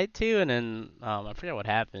tried to, and then I forget what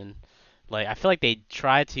happened. Like I feel like they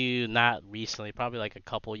tried to not recently, probably like a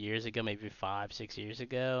couple years ago, maybe 5, 6 years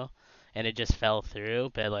ago, and it just fell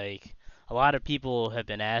through. But like a lot of people have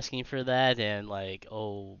been asking for that, and like,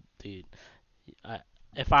 oh, dude, I,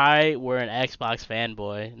 if I were an Xbox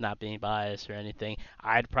fanboy, not being biased or anything,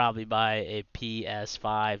 I'd probably buy a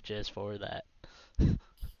PS5 just for that.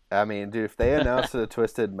 I mean, dude, if they announced a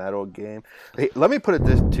Twisted Metal game, hey, let me put it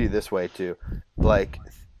to you this way too. Like,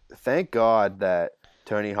 thank God that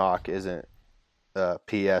Tony Hawk isn't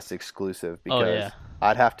PS exclusive Oh yeah. because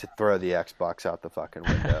I'd have to throw the Xbox out the fucking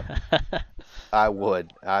window. I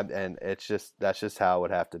would, and that's just how it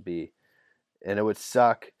would have to be, and it would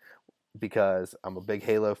suck because I'm a big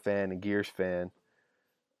Halo fan and Gears fan.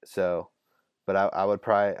 So, but I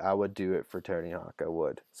would do it for Tony Hawk. I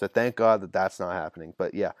would. So thank God that that's not happening.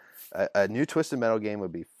 But yeah, a new Twisted Metal game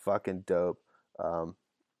would be fucking dope. Um,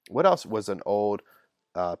 what else was an old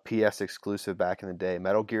PS exclusive back in the day?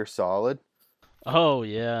 Metal Gear Solid. Oh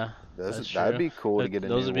yeah, that's That'd true. be cool to get a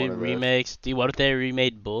Those new would be one of those. remakes. Dude, what if they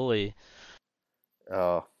remade Bully?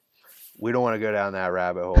 Oh, we don't want to go down that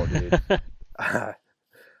rabbit hole, dude.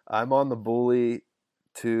 I'm on the Bully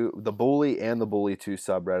and the Bully 2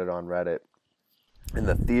 subreddit on Reddit, and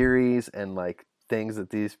the theories and like things that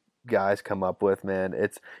these guys come up with, man,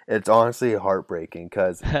 it's honestly heartbreaking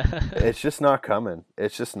because it's just not coming.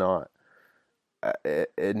 It's just not.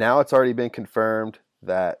 Now it's already been confirmed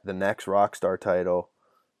that the next Rockstar title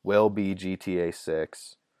will be GTA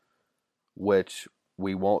 6, which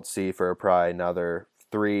we won't see for probably another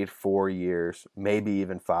 3 to 4 years, maybe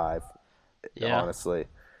even 5. Yeah. Honestly,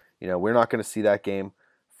 we're not going to see that game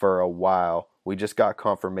for a while. We just got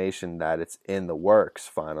confirmation that it's in the works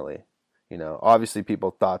finally. Obviously people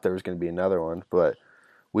thought there was going to be another one, but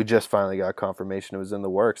we just finally got confirmation it was in the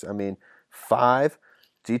works. I mean, 5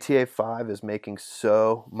 GTA 5 is making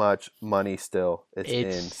so much money still. It's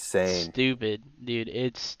It's insane. stupid, dude.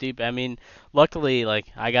 It's stupid. I mean, luckily, like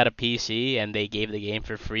I got a PC and they gave the game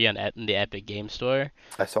for free in the Epic Game Store.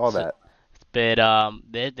 I saw So, that.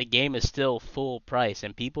 but the game is still full price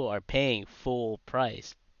and people are paying full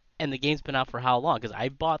price. And the game's been out for how long? Because I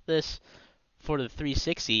bought this for the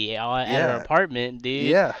 360 at our Yeah. apartment, dude.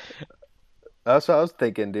 Yeah. That's what I was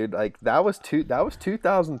thinking, dude. Like that was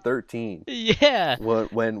 2013 Yeah.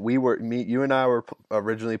 when you and I were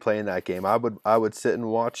originally playing that game. I would sit and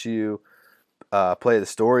watch you play the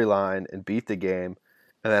storyline and beat the game,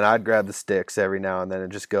 and then I'd grab the sticks every now and then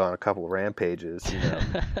and just go on a couple rampages,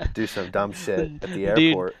 do some dumb shit at the Dude,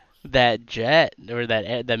 airport. that jet or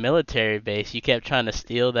that military base, you kept trying to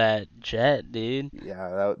steal that jet, dude.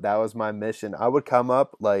 Yeah, that was my mission. I would come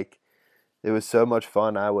up like it was so much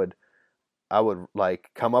fun. I would like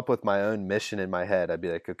come up with my own mission in my head. I'd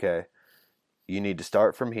be like, okay, you need to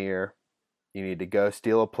start from here. You need to go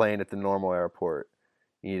steal a plane at the normal airport.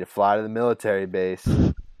 You need to fly to the military base,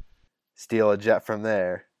 steal a jet from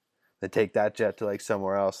there, then take that jet to like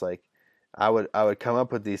somewhere else. Like I would come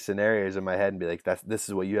up with these scenarios in my head and be like, this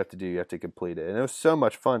is what you have to do. You have to complete it, and it was so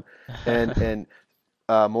much fun. And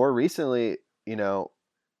more recently,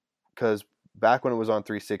 because back when it was on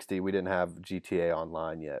 360, we didn't have GTA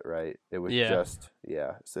Online yet, right? It was Yeah. just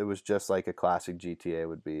yeah, so it was just like a classic GTA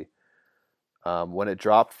would be. When it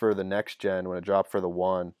dropped for the next gen, when it dropped for the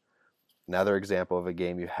one, another example of a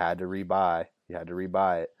game you had to rebuy. You had to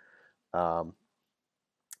rebuy it. Um,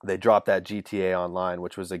 they dropped that GTA Online,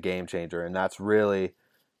 which was a game changer, and that's really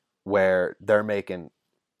where they're making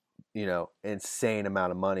insane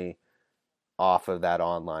amount of money off of that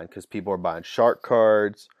online because people are buying shark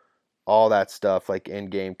cards, all that stuff like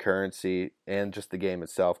in-game currency, and just the game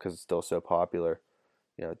itself because it's still so popular.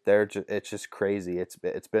 It's just crazy. It's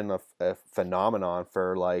been a phenomenon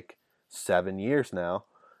for like 7 years now,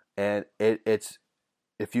 and it's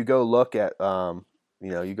if you go look at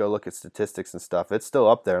you go look at statistics and stuff, it's still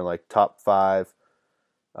up there in like top 5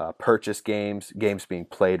 purchase games, games being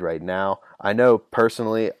played right now. I know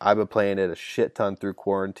personally, I've been playing it a shit ton through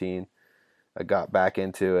quarantine. I got back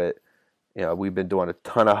into it. You know, we've been doing a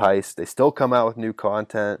ton of heists. They still come out with new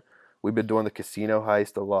content. We've been doing the casino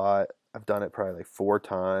heist a lot. I've done it probably like 4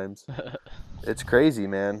 times. It's crazy,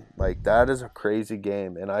 man. Like that is a crazy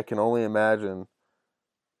game, and I can only imagine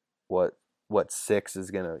what what six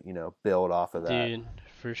is gonna build off of that. Dude,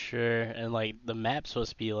 for sure. And like the map's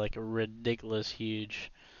supposed to be like ridiculous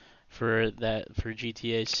huge for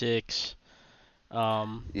GTA 6.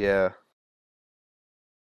 Um, Yeah.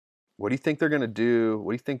 What do you think they're gonna do?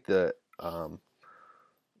 What do you think the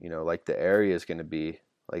like the area is gonna be?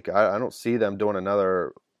 Like I don't see them doing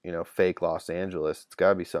another fake Los Angeles. It's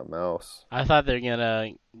gotta be something else. I thought they're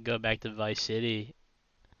gonna go back to Vice City.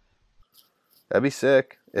 That'd be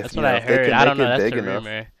sick if That's what I if they heard. can I don't make know. it That's big the enough.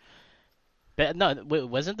 rumor. But no,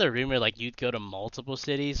 wasn't the rumor like you'd go to multiple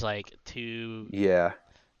cities, like to Yeah.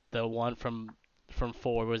 the one from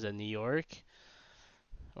four was it New York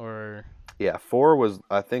or Yeah, four was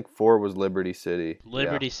I think four was Liberty City. Yeah.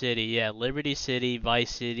 Liberty City? Yeah, Liberty City,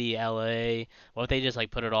 Vice City, LA. What if they just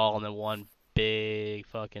like put it all on the one big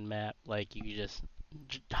fucking map? Like you could just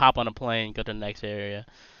hop on a plane, go to the next area.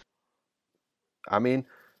 I mean,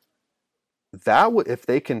 that would if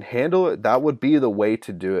they can handle it, that would be the way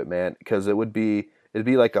to do it, man. Because it'd be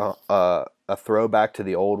like a throwback to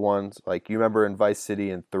the old ones. Like you remember in Vice City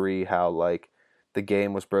and three, how like the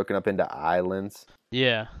game was broken up into islands,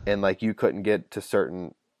 Yeah, and like you couldn't get to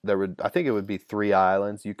certain. There would I think it would be 3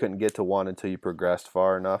 islands. You couldn't get to one until you progressed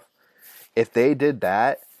far enough. If they did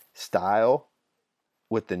that style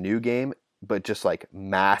with the new game, but just like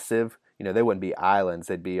massive, they wouldn't be islands.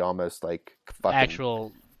 They'd be almost like fucking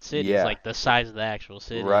actual cities, yeah. like the size of the actual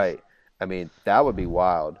cities. Right. I mean, that would be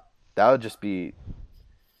wild. That would just be.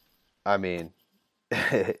 I mean,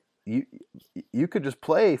 you you could just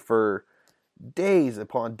play for days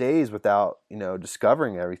upon days without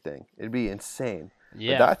discovering everything. It'd be insane. But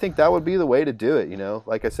Yeah. I think that would be the way to do it.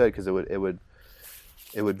 Like I said, because it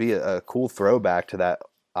would be a cool throwback to that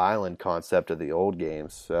island concept of the old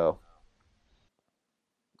games. So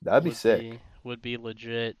that'd be sick. Would be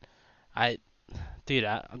legit. I Dude,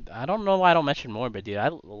 I don't know why I don't mention more, but dude,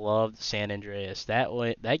 I loved San Andreas.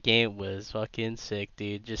 That game was fucking sick,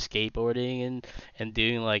 dude. Just skateboarding and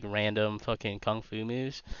doing like random fucking kung fu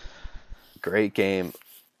moves. Great game.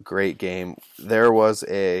 Great game. There was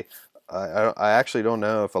I actually don't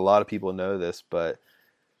know if a lot of people know this, but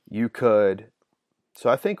you could. So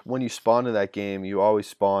I think when you spawned in that game, you always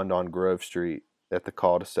spawned on Grove Street at the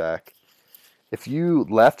cul-de-sac. If you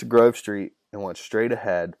left Grove Street and went straight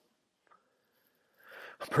ahead,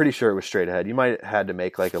 I'm pretty sure it was straight ahead. You might have had to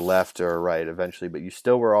make like a left or a right eventually, but you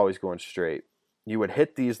still were always going straight. You would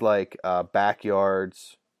hit these like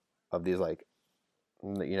backyards of these like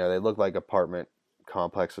they look like apartment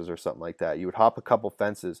complexes or something like that. You would hop a couple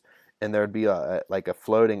fences, and there'd be like a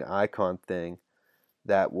floating icon thing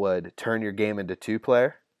that would turn your game into 2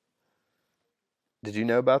 player. Did you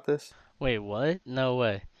know about this? Wait, what? No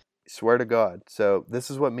way. Swear to God. So this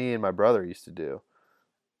is what me and my brother used to do.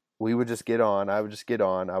 We would just get on. I would just get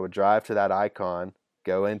on. I would drive to that icon,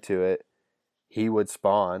 go into it. He would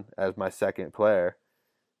spawn as my second player,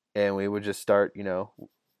 and we would just start,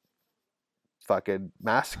 fucking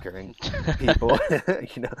massacring people.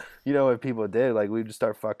 What people did. Like we'd just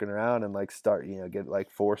start fucking around and like start, get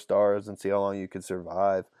like 4 stars and see how long you could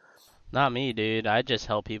survive. Not me, dude. I just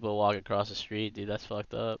help people walk across the street, dude. That's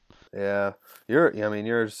fucked up. Yeah, I mean,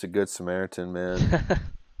 you're just a good Samaritan, man.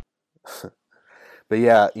 But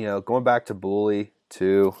yeah, going back to Bully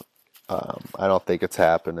too, I don't think it's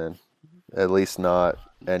happening. At least not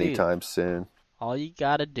Dude, anytime soon. all you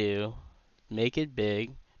gotta do, make it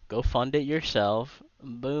big, go fund it yourself,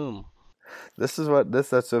 boom. That's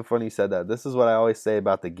so funny you said that. This is what I always say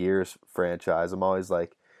about the Gears franchise. I'm always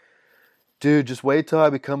like, dude, just wait till I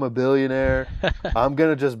become a billionaire. I'm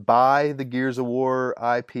gonna just buy the Gears of War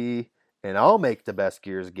IP and I'll make the best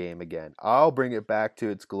Gears game again. I'll bring it back to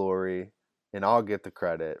its glory and I'll get the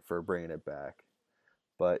credit for bringing it back.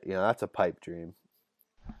 But, that's a pipe dream.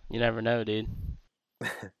 You never know, dude.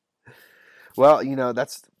 Well,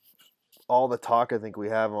 that's all the talk I think we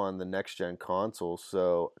have on the next gen consoles.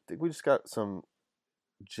 So I think we just got some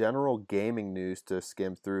general gaming news to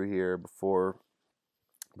skim through here before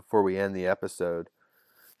we end the episode,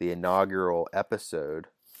 the inaugural episode.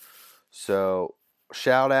 So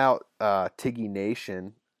shout out Tiggy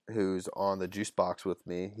Nation, who's on the juice box with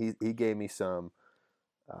me. He gave me some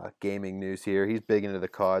gaming news here. He's big into the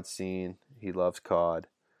COD scene. He loves COD,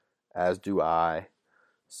 as do I.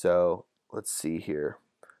 So let's see here.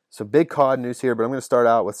 So big COD news here, but I'm going to start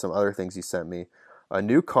out with some other things he sent me. a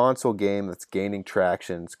new console game that's gaining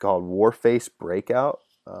traction. It's called Warface Breakout.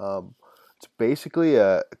 It's basically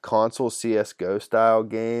a console CS:GO style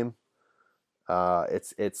game.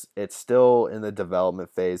 It's still in the development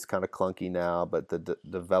phase, kind of clunky now, but the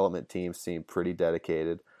development team seem pretty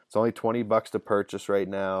dedicated. It's only $20 to purchase right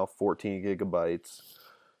now, 14 gigabytes.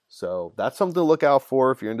 So that's something to look out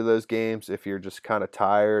for if you're into those games. If you're just kind of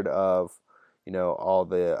tired of, all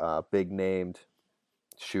the big named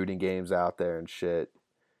shooting games out there and shit,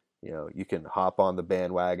 you can hop on the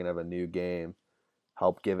bandwagon of a new game,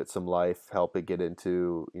 help give it some life, help it get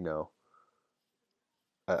into,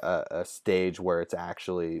 a stage where it's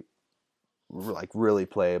actually like really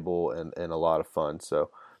playable and a lot of fun. So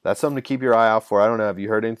that's something to keep your eye out for. I don't know. Have you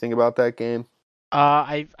heard anything about that game?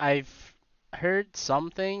 I've heard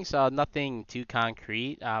some things, nothing too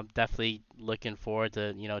concrete. I'm definitely looking forward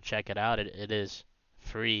to, check it out. It is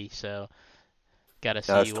free, so gotta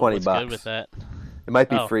see It's 20 what's good with bucks. that. It might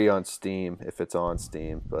be Oh, free on Steam if it's on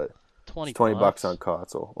Steam, but 20 it's $20 on bucks.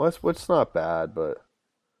 console. Well, it's not bad, but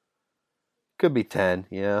could be 10.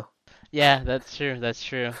 Yeah, Yeah, that's true. That's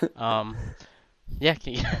true. Yeah,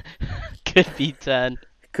 could be 10.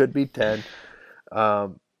 could be 10.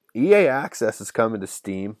 Um, EA Access is coming to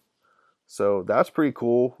Steam, so that's pretty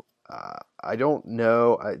cool. I don't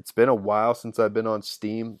know. It's been a while since I've been on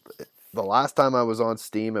Steam. The last time I was on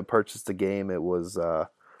Steam and purchased a game, it was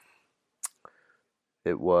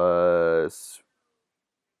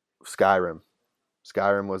Skyrim.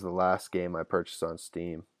 Skyrim was the last game I purchased on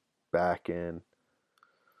Steam back in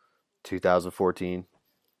 2014.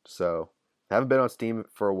 So I haven't been on Steam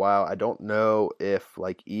for a while. I don't know if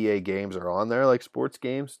like EA games are on there, like sports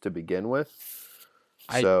games to begin with.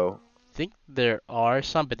 I So think there are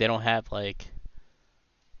some, but they don't have like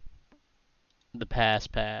the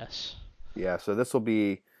pass. yeah, so this will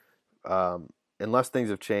be um, unless things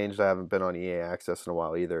have changed. I haven't been on EA Access in a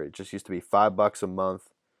while either. It just used to be $5 a month,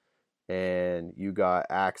 and you got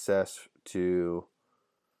access to,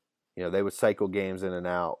 they would cycle games in and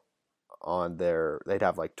out on their. They'd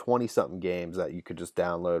have like 20 something games that you could just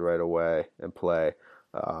download right away and play.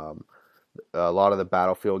 Um, a lot of the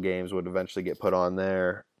Battlefield games would eventually get put on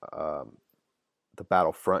there. The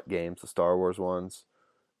Battlefront games, the Star Wars ones,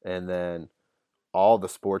 and then all the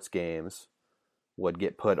sports games would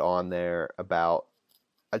get put on there about,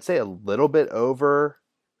 I'd say, a little bit over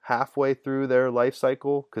halfway through their life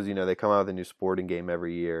cycle, because they come out with a new sporting game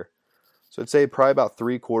every year. So I'd say probably about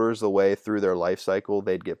 3/4 of the way through their life cycle,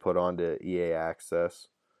 they'd get put onto EA Access,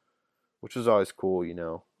 which is always cool.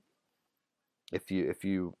 If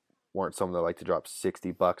you weren't someone that liked to drop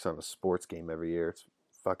 $60 on a sports game every year, it's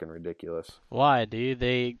fucking ridiculous. Why, dude?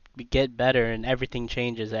 They get better and everything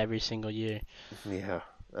changes every single year. Yeah,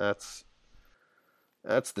 that's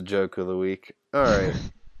the joke of the week. All right.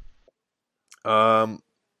 Um,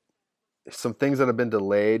 some things that have been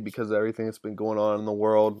delayed because of everything that's been going on in the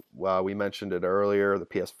world. We mentioned it earlier. The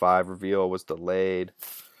PS5 reveal was delayed.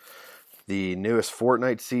 The newest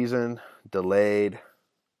Fortnite season delayed.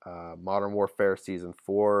 Modern Warfare Season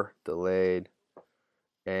 4 delayed.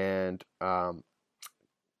 And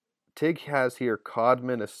Tig has here COD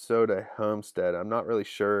Minnesota Homestead. I'm not really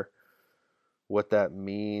sure what that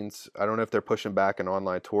means. I don't know if they're pushing back an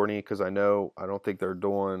online tourney, because I don't think they're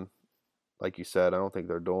doing, like you said, I don't think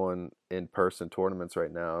they're doing in-person tournaments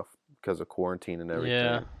right now because of quarantine and Yeah.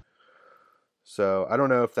 everything. So I don't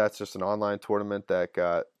know if that's just an online tournament that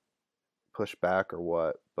got pushed back or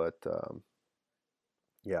what, but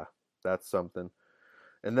yeah, that's something.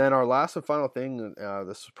 And then our last and final thing,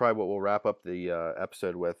 this is probably what we'll wrap up the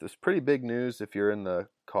episode with. It's pretty big news if you're in the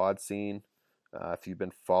COD scene, if you've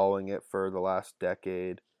been following it for the last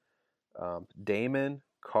decade. Damon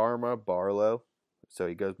Karma Barlow, so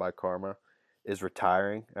he goes by Karma, is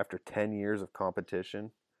retiring after 10 years of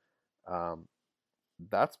competition. Um,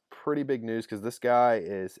 that's pretty big news because this guy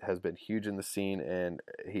has been huge in the scene, and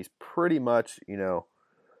he's pretty much,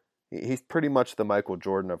 he's pretty much the Michael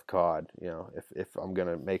Jordan of COD, if I'm going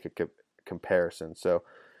to make a comparison. So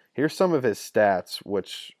here's some of his stats,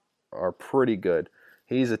 which are pretty good.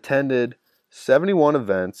 He's attended 71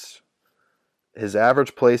 events. His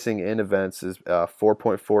average placing in events is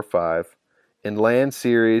 4.45. In LAN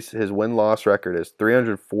series, his win-loss record is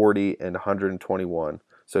 340 and 121.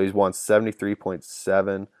 So he's won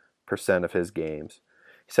 73.7% of his games.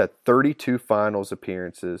 He's had 32 finals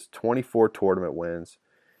appearances, 24 tournament wins.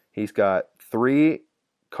 He's got 3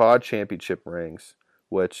 COD championship rings,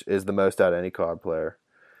 which is the most out of any COD player.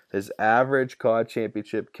 His average COD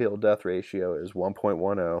championship kill-death ratio is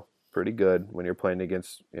 1.10. Pretty good when you're playing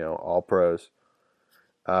against, all pros.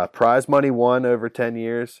 Prize money won over 10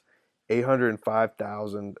 years,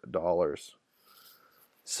 $805,000.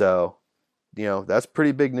 So, that's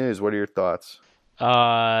pretty big news. What are your thoughts?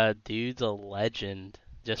 Dude's a legend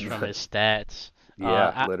just from his stats.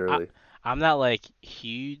 Yeah, I literally. I'm not like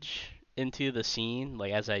huge into the scene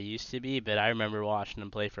like as I used to be, but I remember watching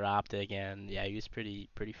him play for Optic, and yeah, he was pretty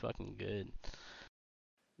fucking good.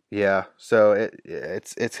 Yeah. So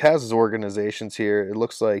it has his organizations here. It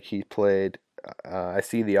looks like he played. I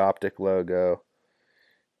see the Optic logo.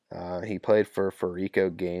 He played for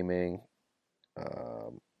Farico Gaming,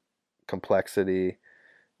 um, Complexity,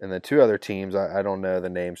 and then two other teams. I don't know the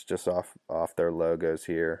names just off their logos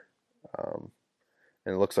here. Um,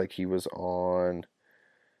 and it looks like he was on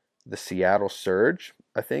the Seattle Surge,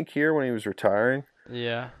 I think, here when he was retiring.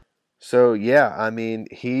 Yeah. So yeah, I mean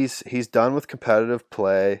he's done with competitive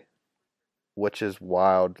play, which is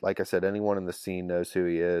wild. Like I said, anyone in the scene knows who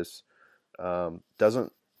he is.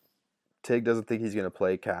 Doesn't Tig doesn't think he's going to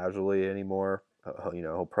play casually anymore.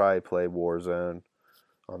 He'll probably play Warzone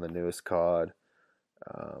on the newest COD.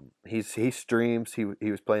 He streams. He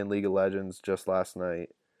was playing League of Legends just last night.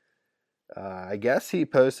 I guess he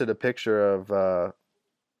posted a picture of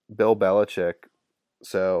Bill Belichick,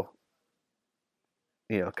 so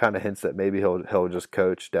kind of hints that maybe he'll just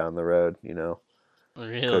coach down the road. Coach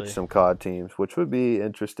Really? some COD teams, which would be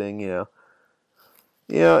interesting.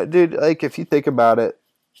 Dude, like if you think about it,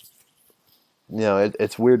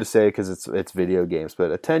 it's weird to say because it's video games,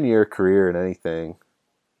 but a 10-year career in anything,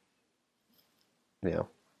 you know,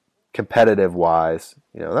 competitive wise,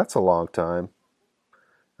 that's a long time.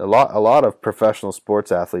 A lot of professional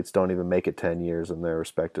sports athletes don't even make it 10 years in their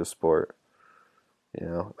respective sport.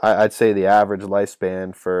 I'd say the average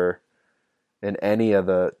lifespan for in any of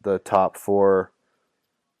the top four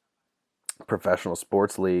professional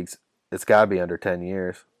sports leagues, it's got to be under 10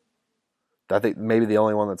 years. I think maybe the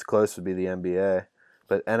only one that's close would be the NBA,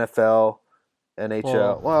 but NFL, Well,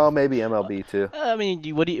 NHL, well, maybe MLB too. I mean,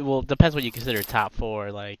 what do you? Well, depends what you consider top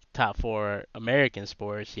four. Like top four American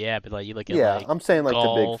sports, yeah. But like you look at Yeah, like I'm saying like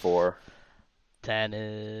the big golf, four.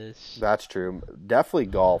 tennis. That's true. Definitely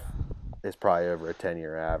golf is probably over a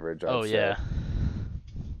 10-year average, Oh I'd say. yeah,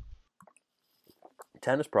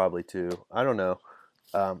 Tennis probably too. I don't know.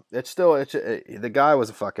 The guy was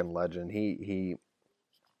a fucking legend. He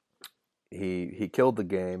killed the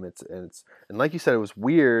game. And like you said, it was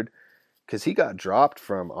weird because he got dropped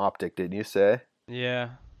from Optic, didn't you say? yeah.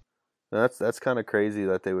 That's kind of crazy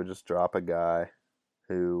that they would just drop a guy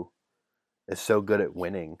who is so good at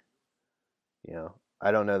winning.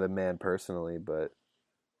 I don't know the man personally, but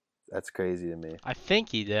that's crazy to me. I think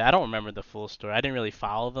he did. I don't remember the full story. I didn't really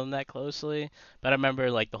follow them that closely, but I remember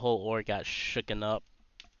like the whole org got shooken up.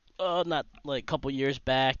 Not like a couple years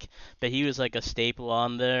back, but he was like a staple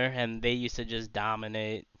on there, and they used to just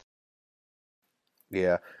dominate.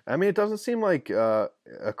 Yeah, I mean, it doesn't seem like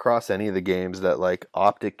across any of the games that like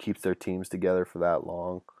Optic keeps their teams together for that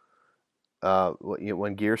long.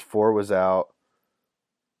 When Gears 4 was out,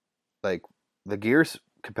 like the Gears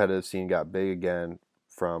competitive scene got big again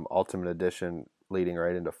from Ultimate Edition leading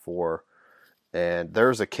right into 4. And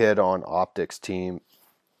there's a kid on Optic's team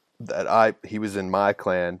that he was in my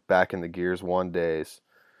clan back in the Gears 1 days,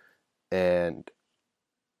 and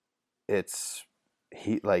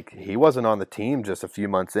he wasn't on the team just a few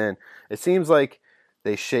months in. It seems like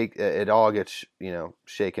it all gets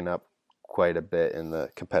shaken up quite a bit in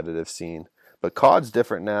the competitive scene. But COD's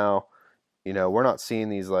different now. We're not seeing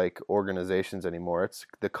these like organizations anymore. It's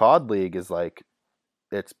the COD League is like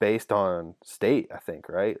it's based on state, I think,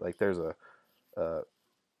 right? Like there's a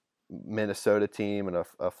Minnesota team and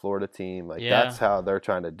a Florida team. Like Yeah, that's how they're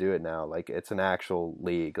trying to do it now. Like it's an actual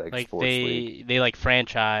league, like like sports league. they like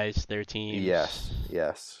franchise their teams. Yes,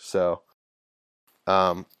 yes. So,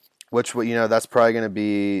 um, which that's probably going to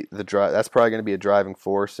be That's probably going to be a driving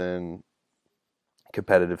force in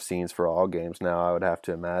competitive scenes for all games now. I would have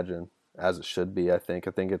to imagine, as it should be. I think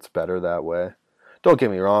it's better that way. Don't get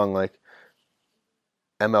me wrong. Like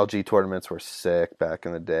MLG tournaments were sick back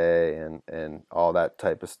in the day, and all that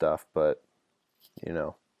type of stuff. But you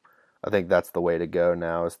know, I think that's the way to go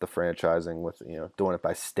now. Is the franchising with doing it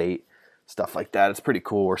by state, stuff like that. It's pretty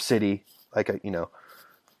cool. Or city, like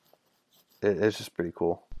it's just pretty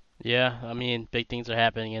cool. Yeah, I mean, big things are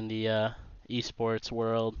happening in the esports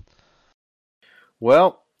world.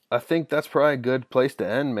 Well, I think that's probably a good place to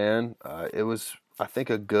end, man. It was, I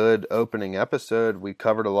think, a good opening episode. We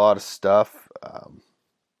covered a lot of stuff.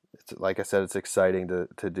 It's like I said, it's exciting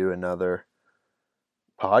to do another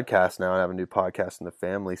podcast now and have a new podcast in the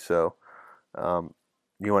family. So, um,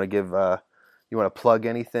 you want to you want to plug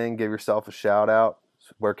anything? Give yourself a shout out.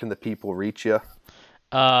 Where can the people reach you?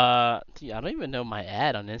 Dude, I don't even know my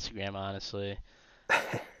ad on Instagram, honestly.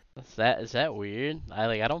 Is that weird?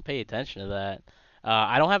 I don't pay attention to that.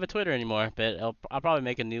 I don't have a Twitter anymore, but I'll probably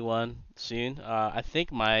make a new one soon. I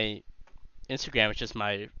think my Instagram is just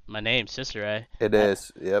my name, Cicero. It Uh,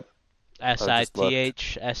 is. Yep. I just looked.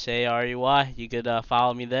 Sithsarey. You could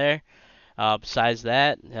follow me there. Besides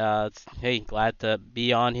that, hey, glad to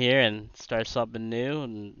be on here and start something new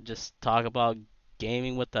and just talk about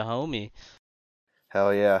gaming with the homie.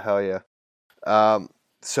 Hell yeah. Hell yeah. Um,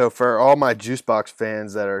 so for all my Juicebox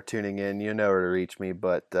fans that are tuning in, you know where to reach me,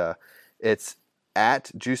 but it's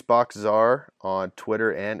at JuiceboxZar on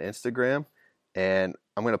Twitter and Instagram, and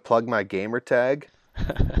I'm gonna plug my gamer tag.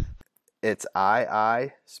 It's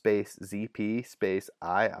II space ZP space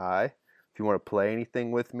II. If you want to play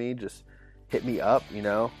anything with me, just hit me up.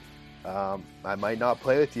 I might not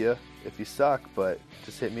play with you if you suck, but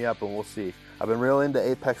just hit me up and we'll see. I've been real into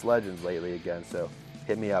Apex Legends lately again, so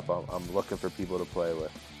hit me up. I'm looking for people to play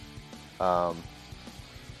with. Um,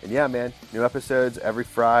 and yeah, man, new episodes every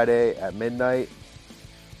Friday at midnight.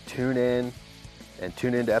 Tune in and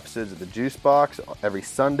tune into episodes of the Juice Box every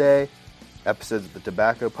Sunday. Episodes of the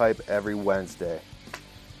Tobacco Pipe every Wednesday.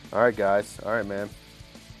 All right, guys. All right, man.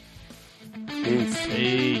 Peace.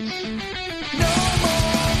 Peace. No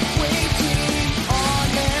more waiting on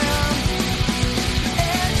them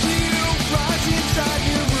as you rise inside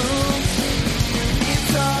your rooms.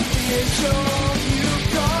 It's official, you've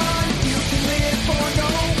gone. You can live for no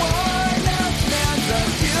one else. Man, the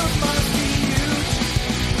guilt must be huge.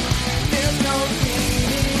 There's no gain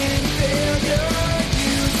in failure.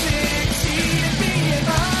 You succeed at being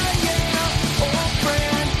old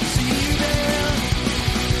friend. See you there.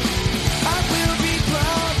 I will be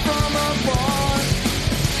proud from afar.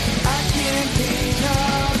 I can paint a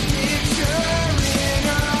picture in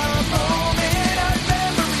a moment of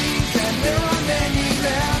memories, and there are many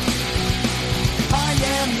left. I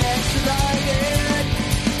am excited,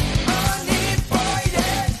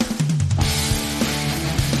 uninvited.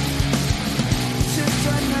 Just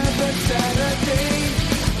another Saturday.